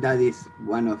I think that is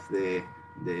one of the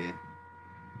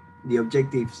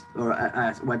objectives, or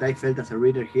as what I felt as a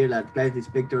reader here, that Clarice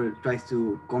Lispector tries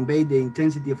to convey the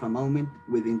intensity of a moment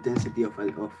with the intensity of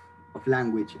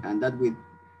language, and that with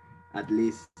at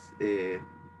least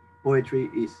poetry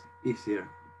is easier.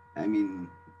 I mean,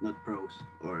 not prose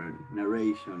or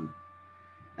narration.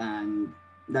 And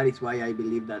that is why I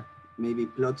believe that maybe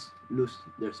plots lose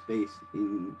their space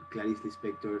in Clarice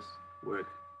Lispector's work.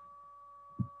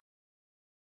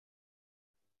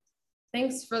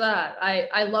 Thanks for that.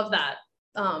 I love that.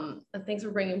 And thanks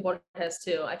for bringing Borges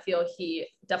too. I feel he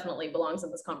definitely belongs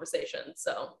in this conversation.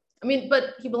 So, I mean,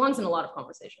 but he belongs in a lot of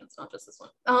conversations, not just this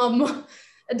one.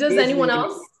 Does anyone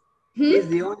else? He's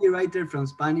the only writer from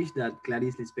Spanish that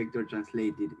Clarice Lispector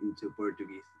translated into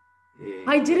Portuguese.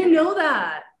 I didn't know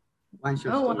that. One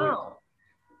short story. Wow.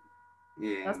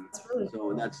 That's really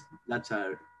cool. That's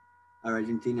our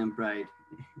Argentinian pride.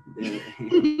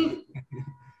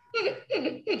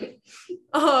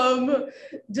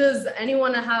 Does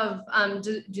anyone have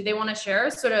do they want to share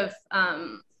sort of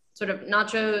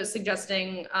Nacho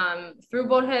suggesting through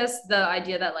Borges the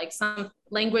idea that like some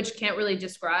language can't really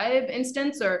describe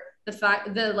instance, or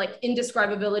the like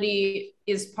indescribability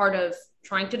is part of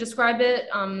trying to describe it,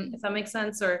 if that makes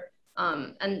sense, or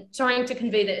and trying to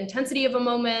convey the intensity of a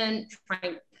moment,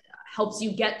 helps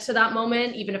you get to that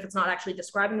moment even if it's not actually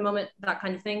describing the moment, that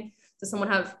kind of thing. Does someone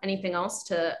have anything else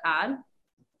to add?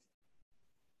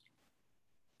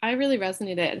 I really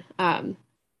resonated,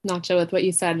 Nacho, with what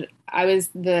you said.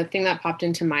 The thing that popped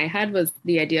into my head was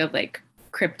the idea of like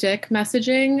cryptic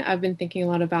messaging. I've been thinking a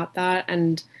lot about that,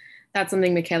 and that's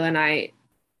something Michaela and I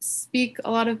speak a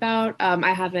lot about.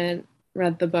 I haven't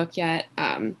read the book yet,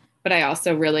 but I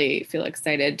also really feel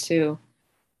excited to,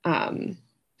 I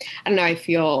don't know, I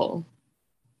feel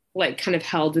like kind of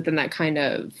held within that kind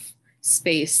of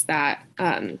space that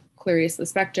Clarice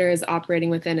Lispector is operating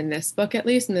within in this book, at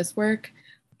least in this work.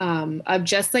 Of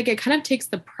just like, it kind of takes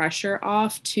the pressure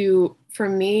off for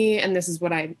me, and this is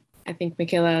what I think,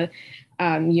 Michaela,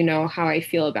 you know how I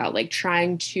feel about like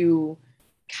trying to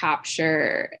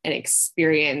capture an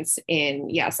experience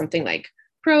in, something like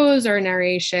prose or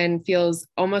narration feels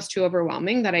almost too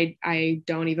overwhelming that I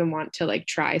don't even want to like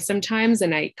try sometimes.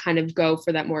 And I kind of go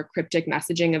for that more cryptic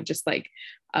messaging of just like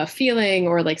a feeling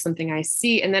or like something I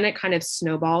see. And then it kind of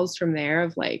snowballs from there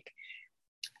of like,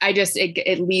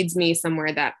 it leads me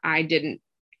somewhere that I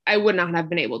would not have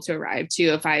been able to arrive to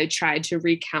if I tried to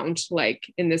recount like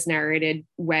in this narrated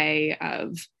way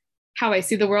of how I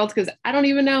see the world, because I don't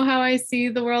even know how I see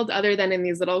the world other than in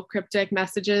these little cryptic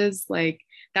messages. Like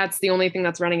that's the only thing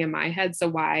that's running in my head. So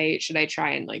why should I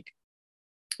try and like,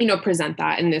 you know, present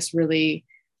that in this really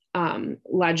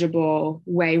legible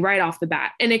way right off the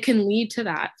bat? And it can lead to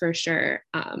that for sure.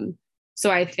 So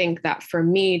I think that for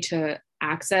me to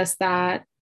access that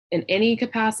in any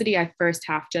capacity, I first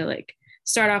have to like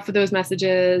start off with those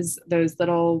messages, those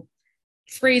little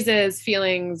phrases,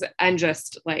 feelings, and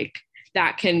just like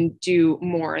that can do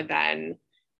more than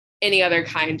any other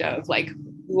kind of like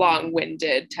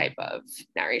long-winded type of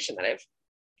narration that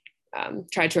I've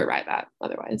tried to arrive at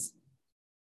otherwise.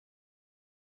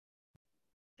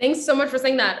 Thanks so much for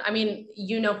saying that. I mean,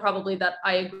 you know, probably that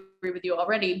I agree with you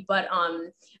already, but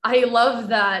I love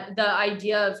that the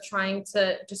idea of trying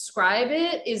to describe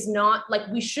it is not like,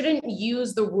 we shouldn't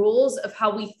use the rules of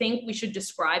how we think we should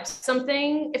describe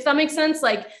something, if that makes sense.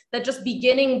 Like that just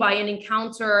beginning by an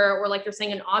encounter, or like you're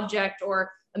saying, an object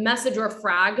or a message or a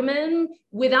fragment,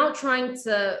 without trying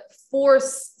to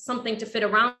force something to fit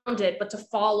around it, but to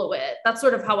follow it. That's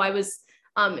sort of how I was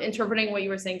interpreting what you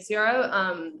were saying,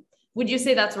 Ciara. Would you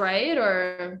say that's right?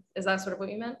 Or is that sort of what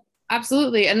you meant?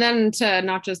 Absolutely. And then to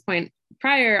Nacho's point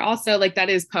prior, also like that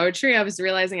is poetry. I was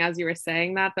realizing as you were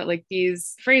saying that like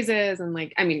these phrases and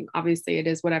like, I mean, obviously it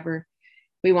is whatever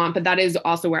we want, but that is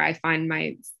also where I find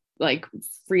my like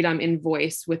freedom in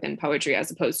voice within poetry as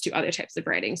opposed to other types of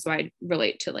writing. So I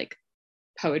relate to like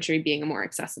poetry being a more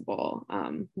accessible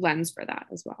lens for that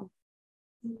as well.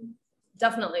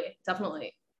 Definitely.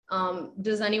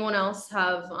 Does anyone else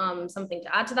have something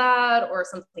to add to that or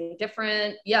something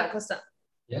different? Yeah, Costa.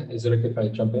 Yeah, is it okay if I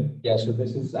jump in? Yeah, so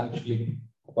this is actually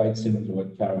quite similar to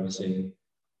what Kara was saying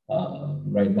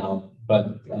right now.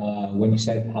 But when you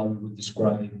said how you would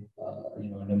describe,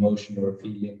 an emotion or a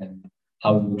feeling and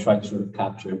how you would try to sort of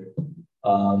capture it.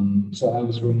 So I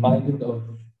was reminded of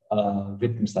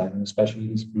Wittgenstein, and especially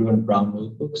his Blue and Brown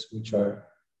notebooks, which are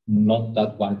not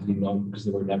that widely known because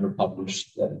they were never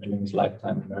published during his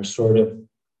lifetime, and are sort of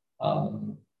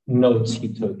notes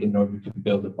he took in order to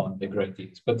build upon bigger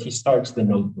ideas. But he starts the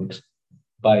notebooks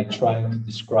by trying to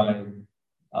describe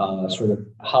sort of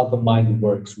how the mind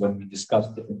works when we discuss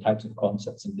different types of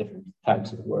concepts and different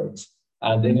types of words.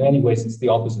 And in many ways, it's the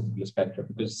opposite of the spectrum,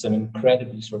 because it's an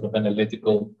incredibly sort of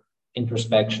analytical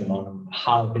introspection on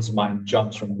how his mind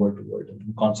jumps from word to word and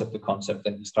from concept to concept.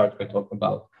 And he starts by talking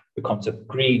about the concept of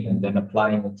green and then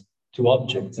applying it to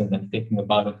objects and then thinking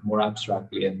about it more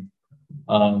abstractly.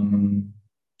 And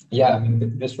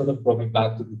this sort of brought me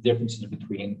back to the differences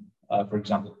between, for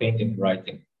example, painting and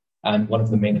writing. And one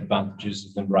of the main advantages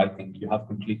is in writing, you have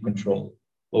complete control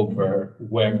over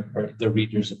where the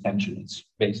reader's attention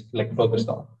is focused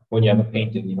on. When you have a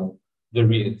painting,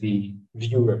 the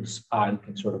viewer's eye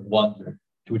can sort of wander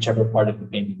to whichever part of the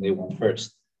painting they want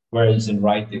first. Whereas in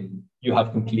writing, you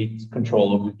have complete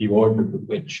control over the order with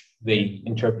which they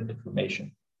interpret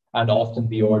information. And often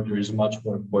the order is much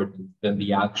more important than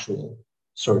the actual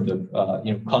sort of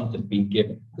content being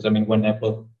given. Because when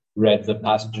Nepal read the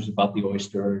passages about the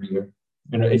oyster earlier,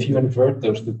 if you invert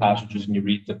those two passages and you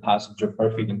read the passage of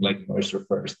her feeling like an oyster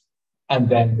first, and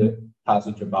then the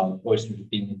passage about oysters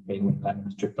being in pain when lemon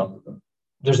is dripped onto them,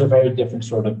 there's a very different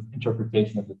sort of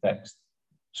interpretation of the text.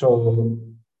 So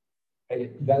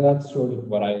that's sort of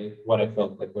what I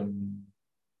felt like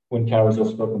when Carol's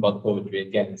also talking about poetry.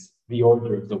 Again, it's the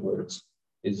order of the words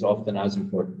is often as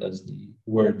important as the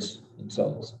words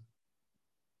themselves.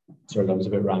 Sorry, that was a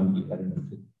bit rambly. I don't know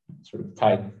if it sort of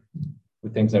tied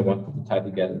with things I wanted to tie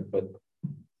together, but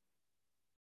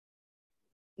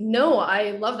no,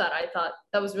 I love that. I thought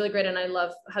that was really great, and I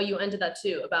love how you ended that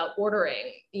too about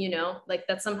ordering. Like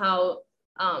that somehow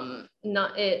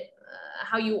not it.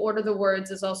 How you order the words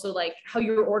is also like how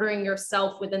you're ordering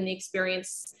yourself within the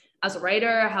experience as a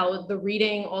writer. How the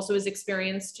reading also is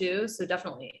experienced too. So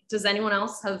definitely. Does anyone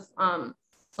else have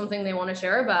something they want to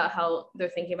share about how they're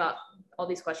thinking about all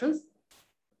these questions?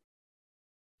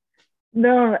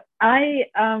 No,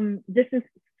 this is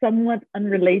somewhat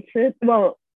unrelated.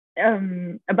 Well,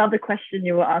 about the question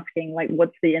you were asking, like,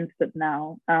 what's the instant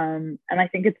now? And I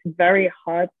think it's very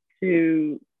hard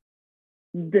to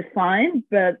define,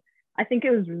 but I think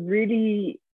it was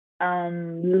really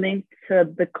linked to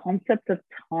the concept of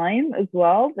time as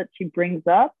well that she brings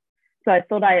up. So I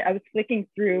thought I was flicking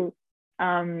through,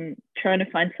 trying to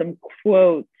find some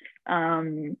quotes.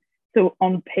 So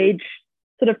on page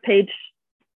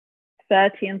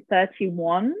 30 and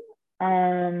 31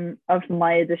 of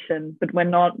my edition, but we're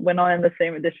not in the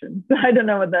same edition, so I don't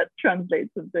know what that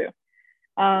translates into.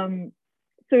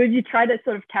 So if you try to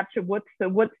sort of capture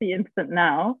what's the instant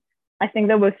now, I think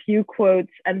there were a few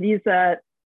quotes, and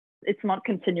it's not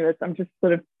continuous. I'm just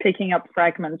sort of picking up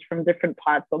fragments from different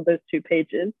parts on those 2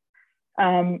 pages.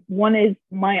 One is,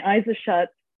 my eyes are shut,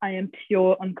 I am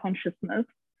pure unconsciousness.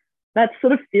 That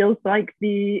sort of feels like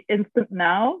the instant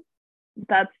now.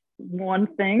 That's one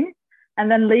thing. And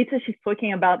then later she's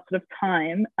talking about sort of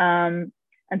time. And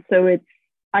so it's,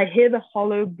 I hear the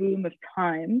hollow boom of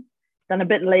time. Then a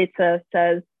bit later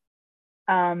says,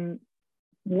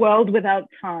 world without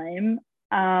time.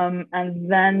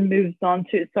 And then moves on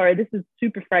to, sorry, this is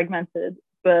super fragmented,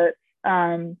 but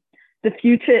the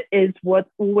future is what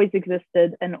always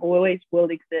existed and always will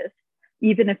exist,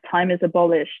 even if time is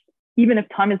abolished,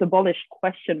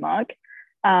 question mark.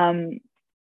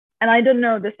 And I don't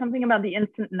know, there's something about the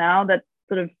instant now that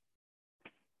sort of,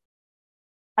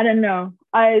 I don't know,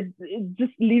 it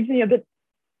just leaves me a bit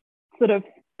sort of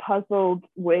puzzled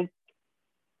with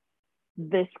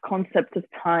this concept of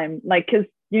time. Like, because,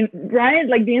 right,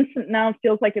 like the instant now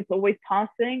feels like it's always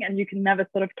passing and you can never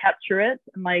sort of capture it.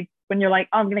 And like, when you're like,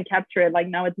 oh, I'm going to capture it, like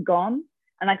now it's gone.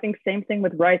 And I think same thing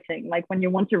with writing. Like when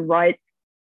you want to write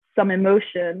some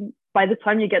emotion, by the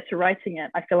time you get to writing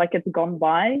it, I feel like it's gone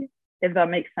by, if that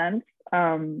makes sense.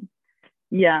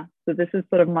 Yeah, so this is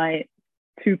sort of my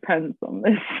 2 pence on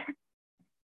this.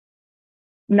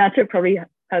 Nacho probably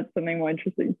had something more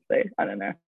interesting to say. I don't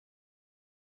know.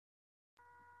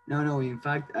 No, in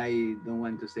fact, I don't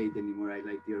want to say it anymore. I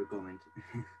liked your comment.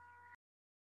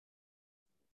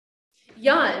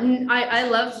 Yeah, and I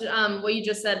loved what you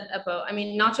just said, Epo. I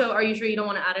mean, Nacho, are you sure you don't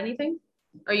want to add anything?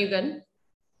 Are you good?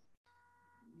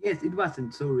 Yes, it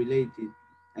wasn't so related.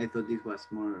 I thought this was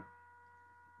more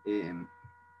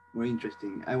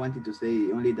interesting. I wanted to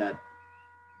say only that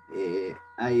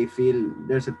I feel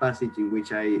there's a passage in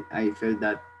which I felt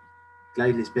that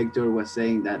Clarice Lispector was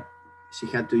saying that she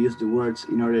had to use the words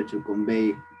in order to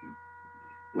convey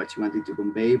what she wanted to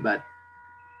convey, but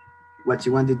what she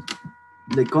wanted,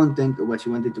 the content of what she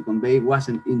wanted to convey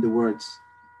wasn't in the words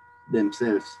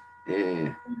themselves.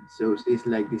 So it's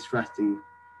like distrusting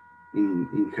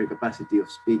in her capacity of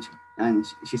speech, and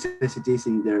she says it is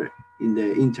in the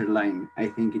interline. I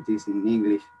think it is in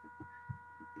English.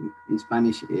 In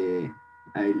Spanish,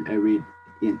 I read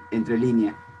in entre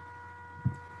línea.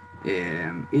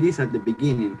 It is at the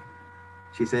beginning.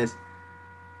 She says,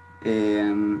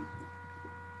 then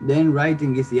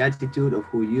writing is the attitude of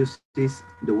who uses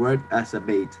the word as a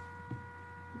bait.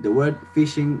 The word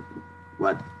fishing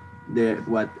what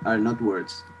are not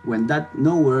words. When that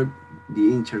no word, the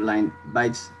interline,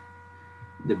 bites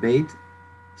the bait,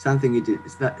 something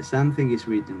is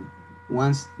written.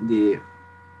 Once the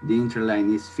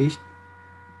interline is fished,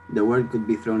 the word could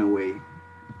be thrown away.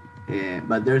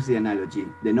 But there's the analogy.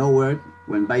 The no word,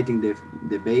 when biting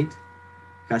the bait,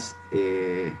 has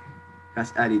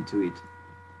added to it.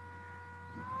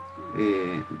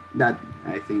 That,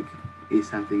 I think, is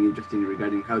something interesting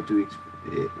regarding how to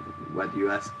what you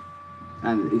asked.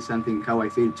 And it's something how I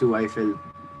feel too. I felt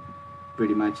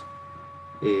pretty much,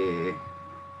 I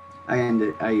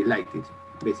liked it,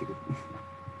 basically.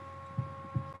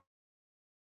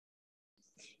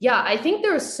 Yeah, I think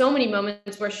there are so many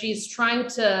moments where she's trying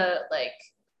to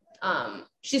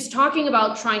she's talking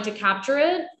about trying to capture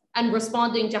it and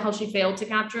responding to how she failed to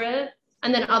capture it.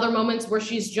 And then other moments where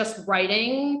she's just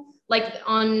writing, like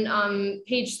on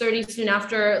page 30, soon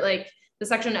after like the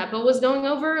section Eppa was going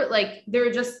over, like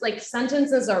they're just like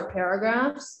sentences or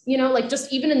paragraphs, you know, like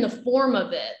just even in the form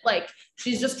of it, like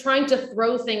she's just trying to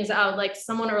throw things out. Like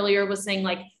someone earlier was saying,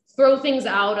 like, throw things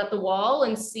out at the wall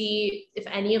and see if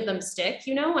any of them stick,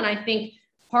 you know? And I think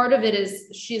part of it is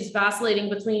she's vacillating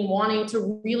between wanting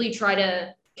to really try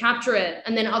to capture it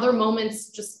and then other moments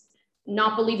just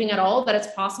not believing at all that it's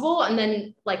possible and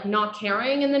then like not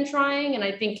caring and then trying. And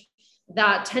I think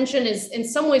that tension is in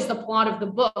some ways the plot of the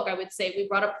book. I would say we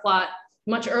brought up plot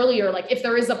much earlier. Like if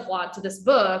there is a plot to this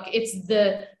book, it's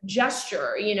the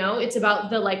gesture, you know, it's about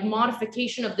the like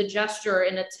modification of the gesture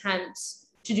in attempts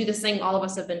to do this thing all of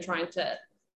us have been trying to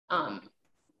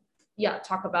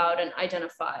talk about and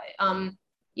identify.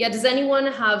 Does anyone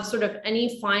have sort of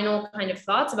any final kind of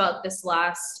thoughts about this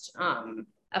last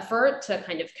effort to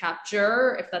kind of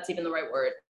capture, if that's even the right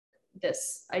word,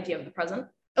 this idea of the present?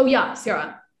 Oh yeah,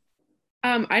 Sarah.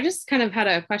 I just kind of had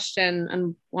a question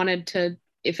and wanted to,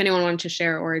 if anyone wanted to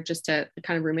share or just to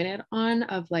kind of ruminate on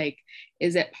of like,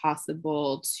 is it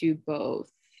possible to both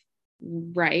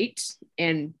write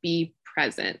and be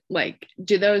present? Like,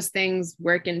 do those things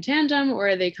work in tandem or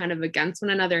are they kind of against one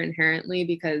another inherently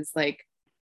because like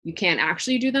you can't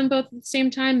actually do them both at the same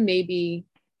time? Maybe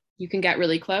you can get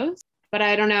really close, but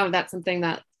I don't know. That's something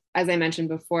that, as I mentioned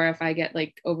before, if I get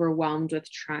like overwhelmed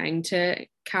with trying to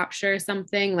capture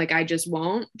something, like I just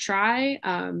won't try.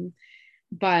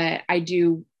 But I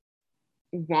do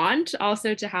want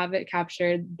also to have it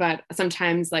captured, but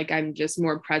sometimes like I'm just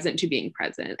more present to being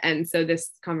present. And so this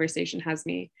conversation has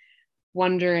me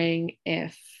wondering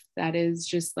if that is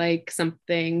just like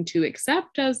something to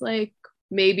accept as like,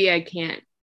 maybe I can't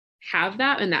have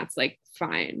that and that's like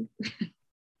fine.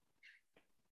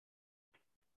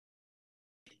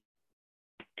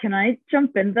 Can I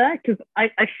jump in there? Because I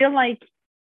feel like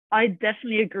I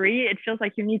definitely agree. It feels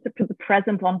like you need to put the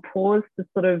present on pause to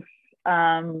sort of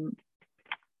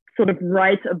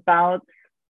write about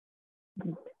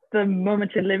the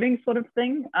moment you're living sort of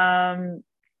thing.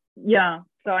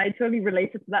 So I totally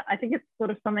related to that. I think it's sort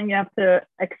of something you have to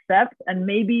accept, and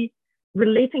maybe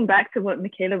relating back to what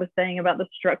Michaela was saying about the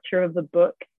structure of the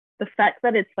book, the fact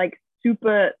that it's like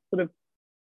super sort of,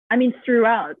 I mean,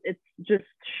 throughout, it's just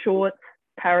short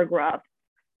paragraphs,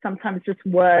 sometimes just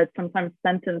words, sometimes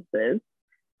sentences.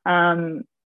 And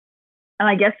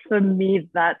I guess for me,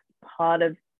 that's part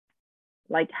of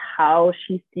like how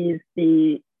she sees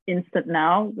the instant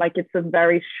now. Like it's a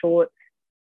very short,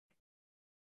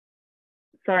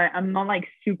 sorry, I'm not like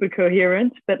super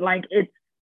coherent, but like it's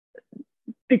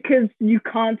because you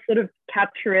can't sort of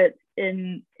capture it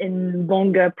in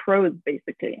longer prose,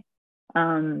 basically.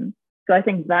 So I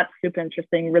think that's super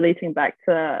interesting, relating back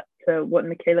to what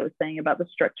Michaela was saying about the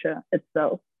structure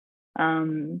itself.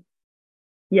 And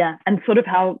sort of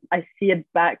how I see it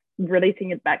back,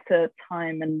 relating it back to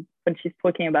time, and when she's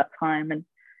talking about time.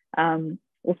 And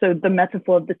also the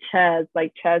metaphor of the chairs,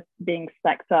 like chairs being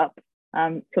stacked up.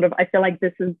 Sort of, I feel like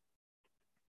this is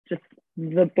just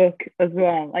the book as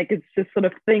well. Like it's just sort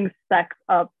of things stacked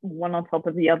up one on top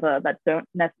of the other that don't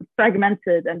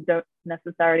fragmented and don't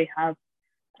necessarily have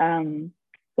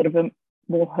sort of a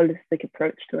more holistic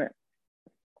approach to it.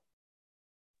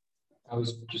 I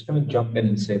was just going to jump in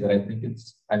and say that I think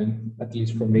at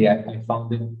least for me, I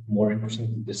found it more interesting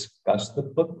to discuss the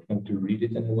book and to read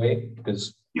it in a way,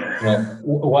 because, I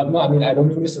don't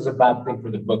mean this as a bad thing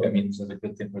for the book. I mean, this is a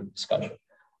good thing for the discussion.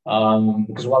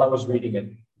 Because while I was reading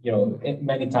it,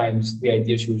 many times the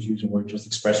ideas she was using were just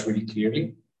expressed really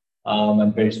clearly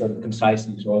and very sort of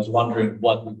concisely. So I was wondering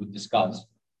what we would discuss.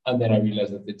 And then I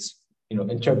realized that it's,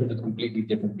 interpreted completely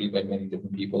differently by many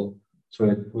different people. So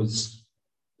it was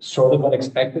sort of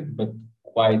unexpected, but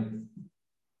quite,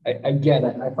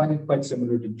 I find it quite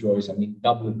similar to Joyce. I mean,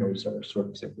 Dubliners are sort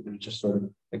of similar. They're just sort of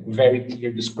like very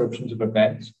clear descriptions of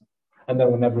events. And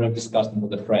then whenever I've discussed them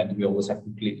with a friend, we always have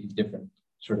completely different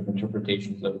sort of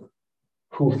interpretations of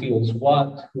who feels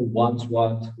what, who wants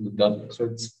what, who doesn't. So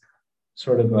it's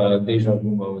sort of a deja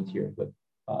vu moment here, but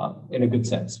in a good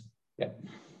sense. Yeah.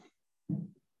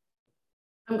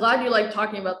 I'm glad you like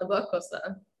talking about the book,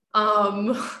 Costa.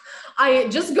 I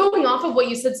just going off of what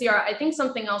you said, Ciara, I think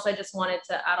something else I just wanted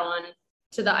to add on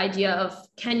to the idea of,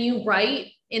 can you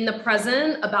write in the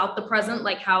present about the present?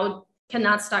 Like, how can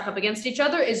that stack up against each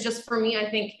other? Is just, for me, I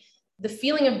think the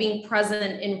feeling of being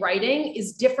present in writing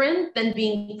is different than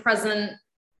being present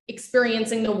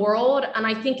experiencing the world. And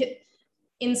I think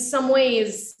in some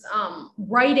ways,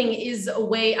 writing is a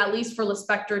way, at least for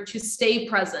Lispector, to stay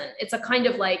present. It's a kind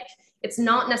of like, it's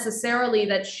not necessarily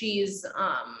that she's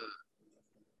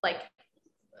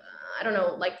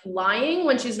lying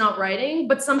when she's not writing,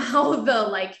 but somehow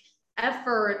the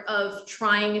effort of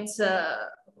trying to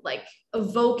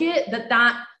evoke it,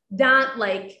 that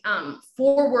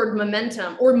forward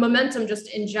momentum, or momentum just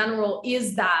in general,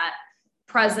 is that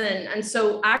present. And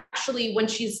so actually when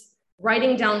she's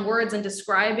writing down words and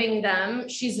describing them,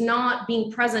 she's not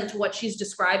being present to what she's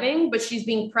describing, but she's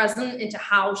being present into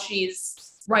how she's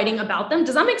writing about them.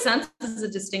 Does that make sense? This is a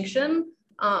distinction.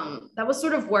 That was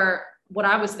sort of what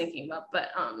I was thinking about,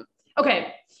 but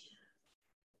okay.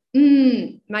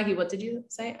 Maggie, what did you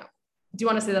say? Do you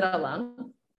want to say that out loud?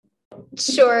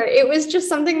 Sure. It was just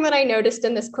something that I noticed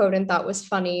in this quote and thought was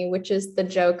funny, which is the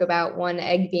joke about one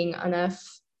egg being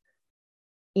enough.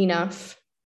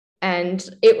 And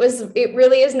it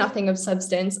really is nothing of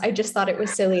substance. I just thought it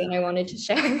was silly and I wanted to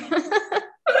share.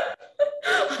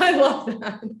 I love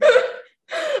that.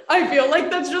 I feel like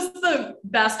that's just the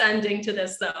best ending to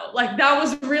this, though. Like, that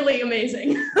was really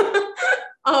amazing.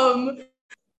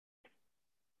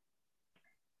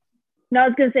 No, I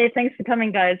was going to say thanks for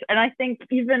coming, guys. And I think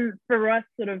even for us,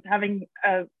 sort of having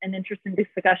an interesting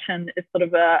discussion is sort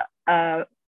of a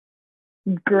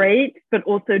great, but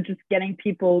also just getting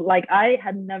people, like, I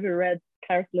had never read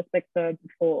Clarice Lispector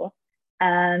before.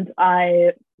 And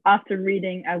after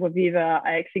reading Agua Viva,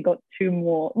 I actually got 2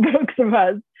 more books of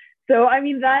hers. So, I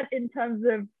mean, that in terms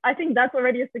of, I think that's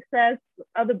already a success.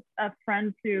 Other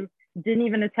friends who didn't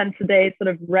even attend today sort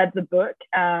of read the book.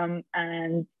 And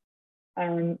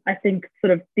I think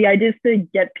sort of the idea is to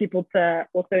get people to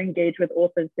also engage with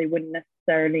authors they wouldn't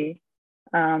necessarily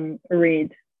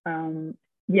read.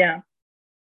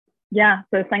 Yeah,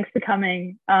 so thanks for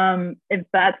coming. If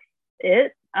that's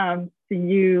it, see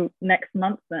you next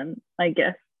month then, I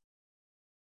guess.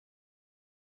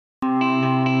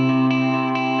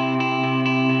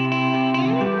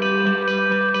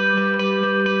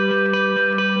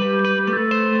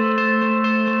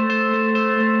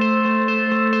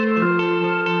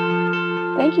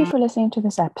 Thank you for listening to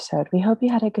this episode. We hope you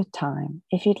had a good time.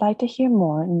 If you'd like to hear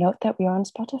more, note that we are on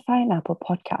Spotify and Apple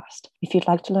Podcast. If you'd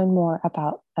like to learn more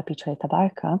about La Piccioletta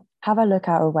Barca, have a look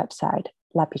at our website,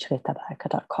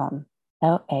 lapiccolettabarca.com,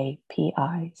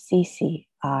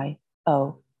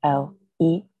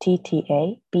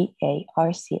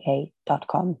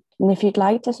 LAPICCIOLETTABARCA.com. And if you'd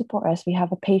like to support us, we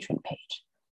have a Patreon page.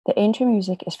 The intro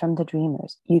music is from The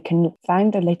Dreamers. You can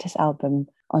find their latest album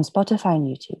on Spotify and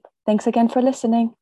YouTube. Thanks again for listening.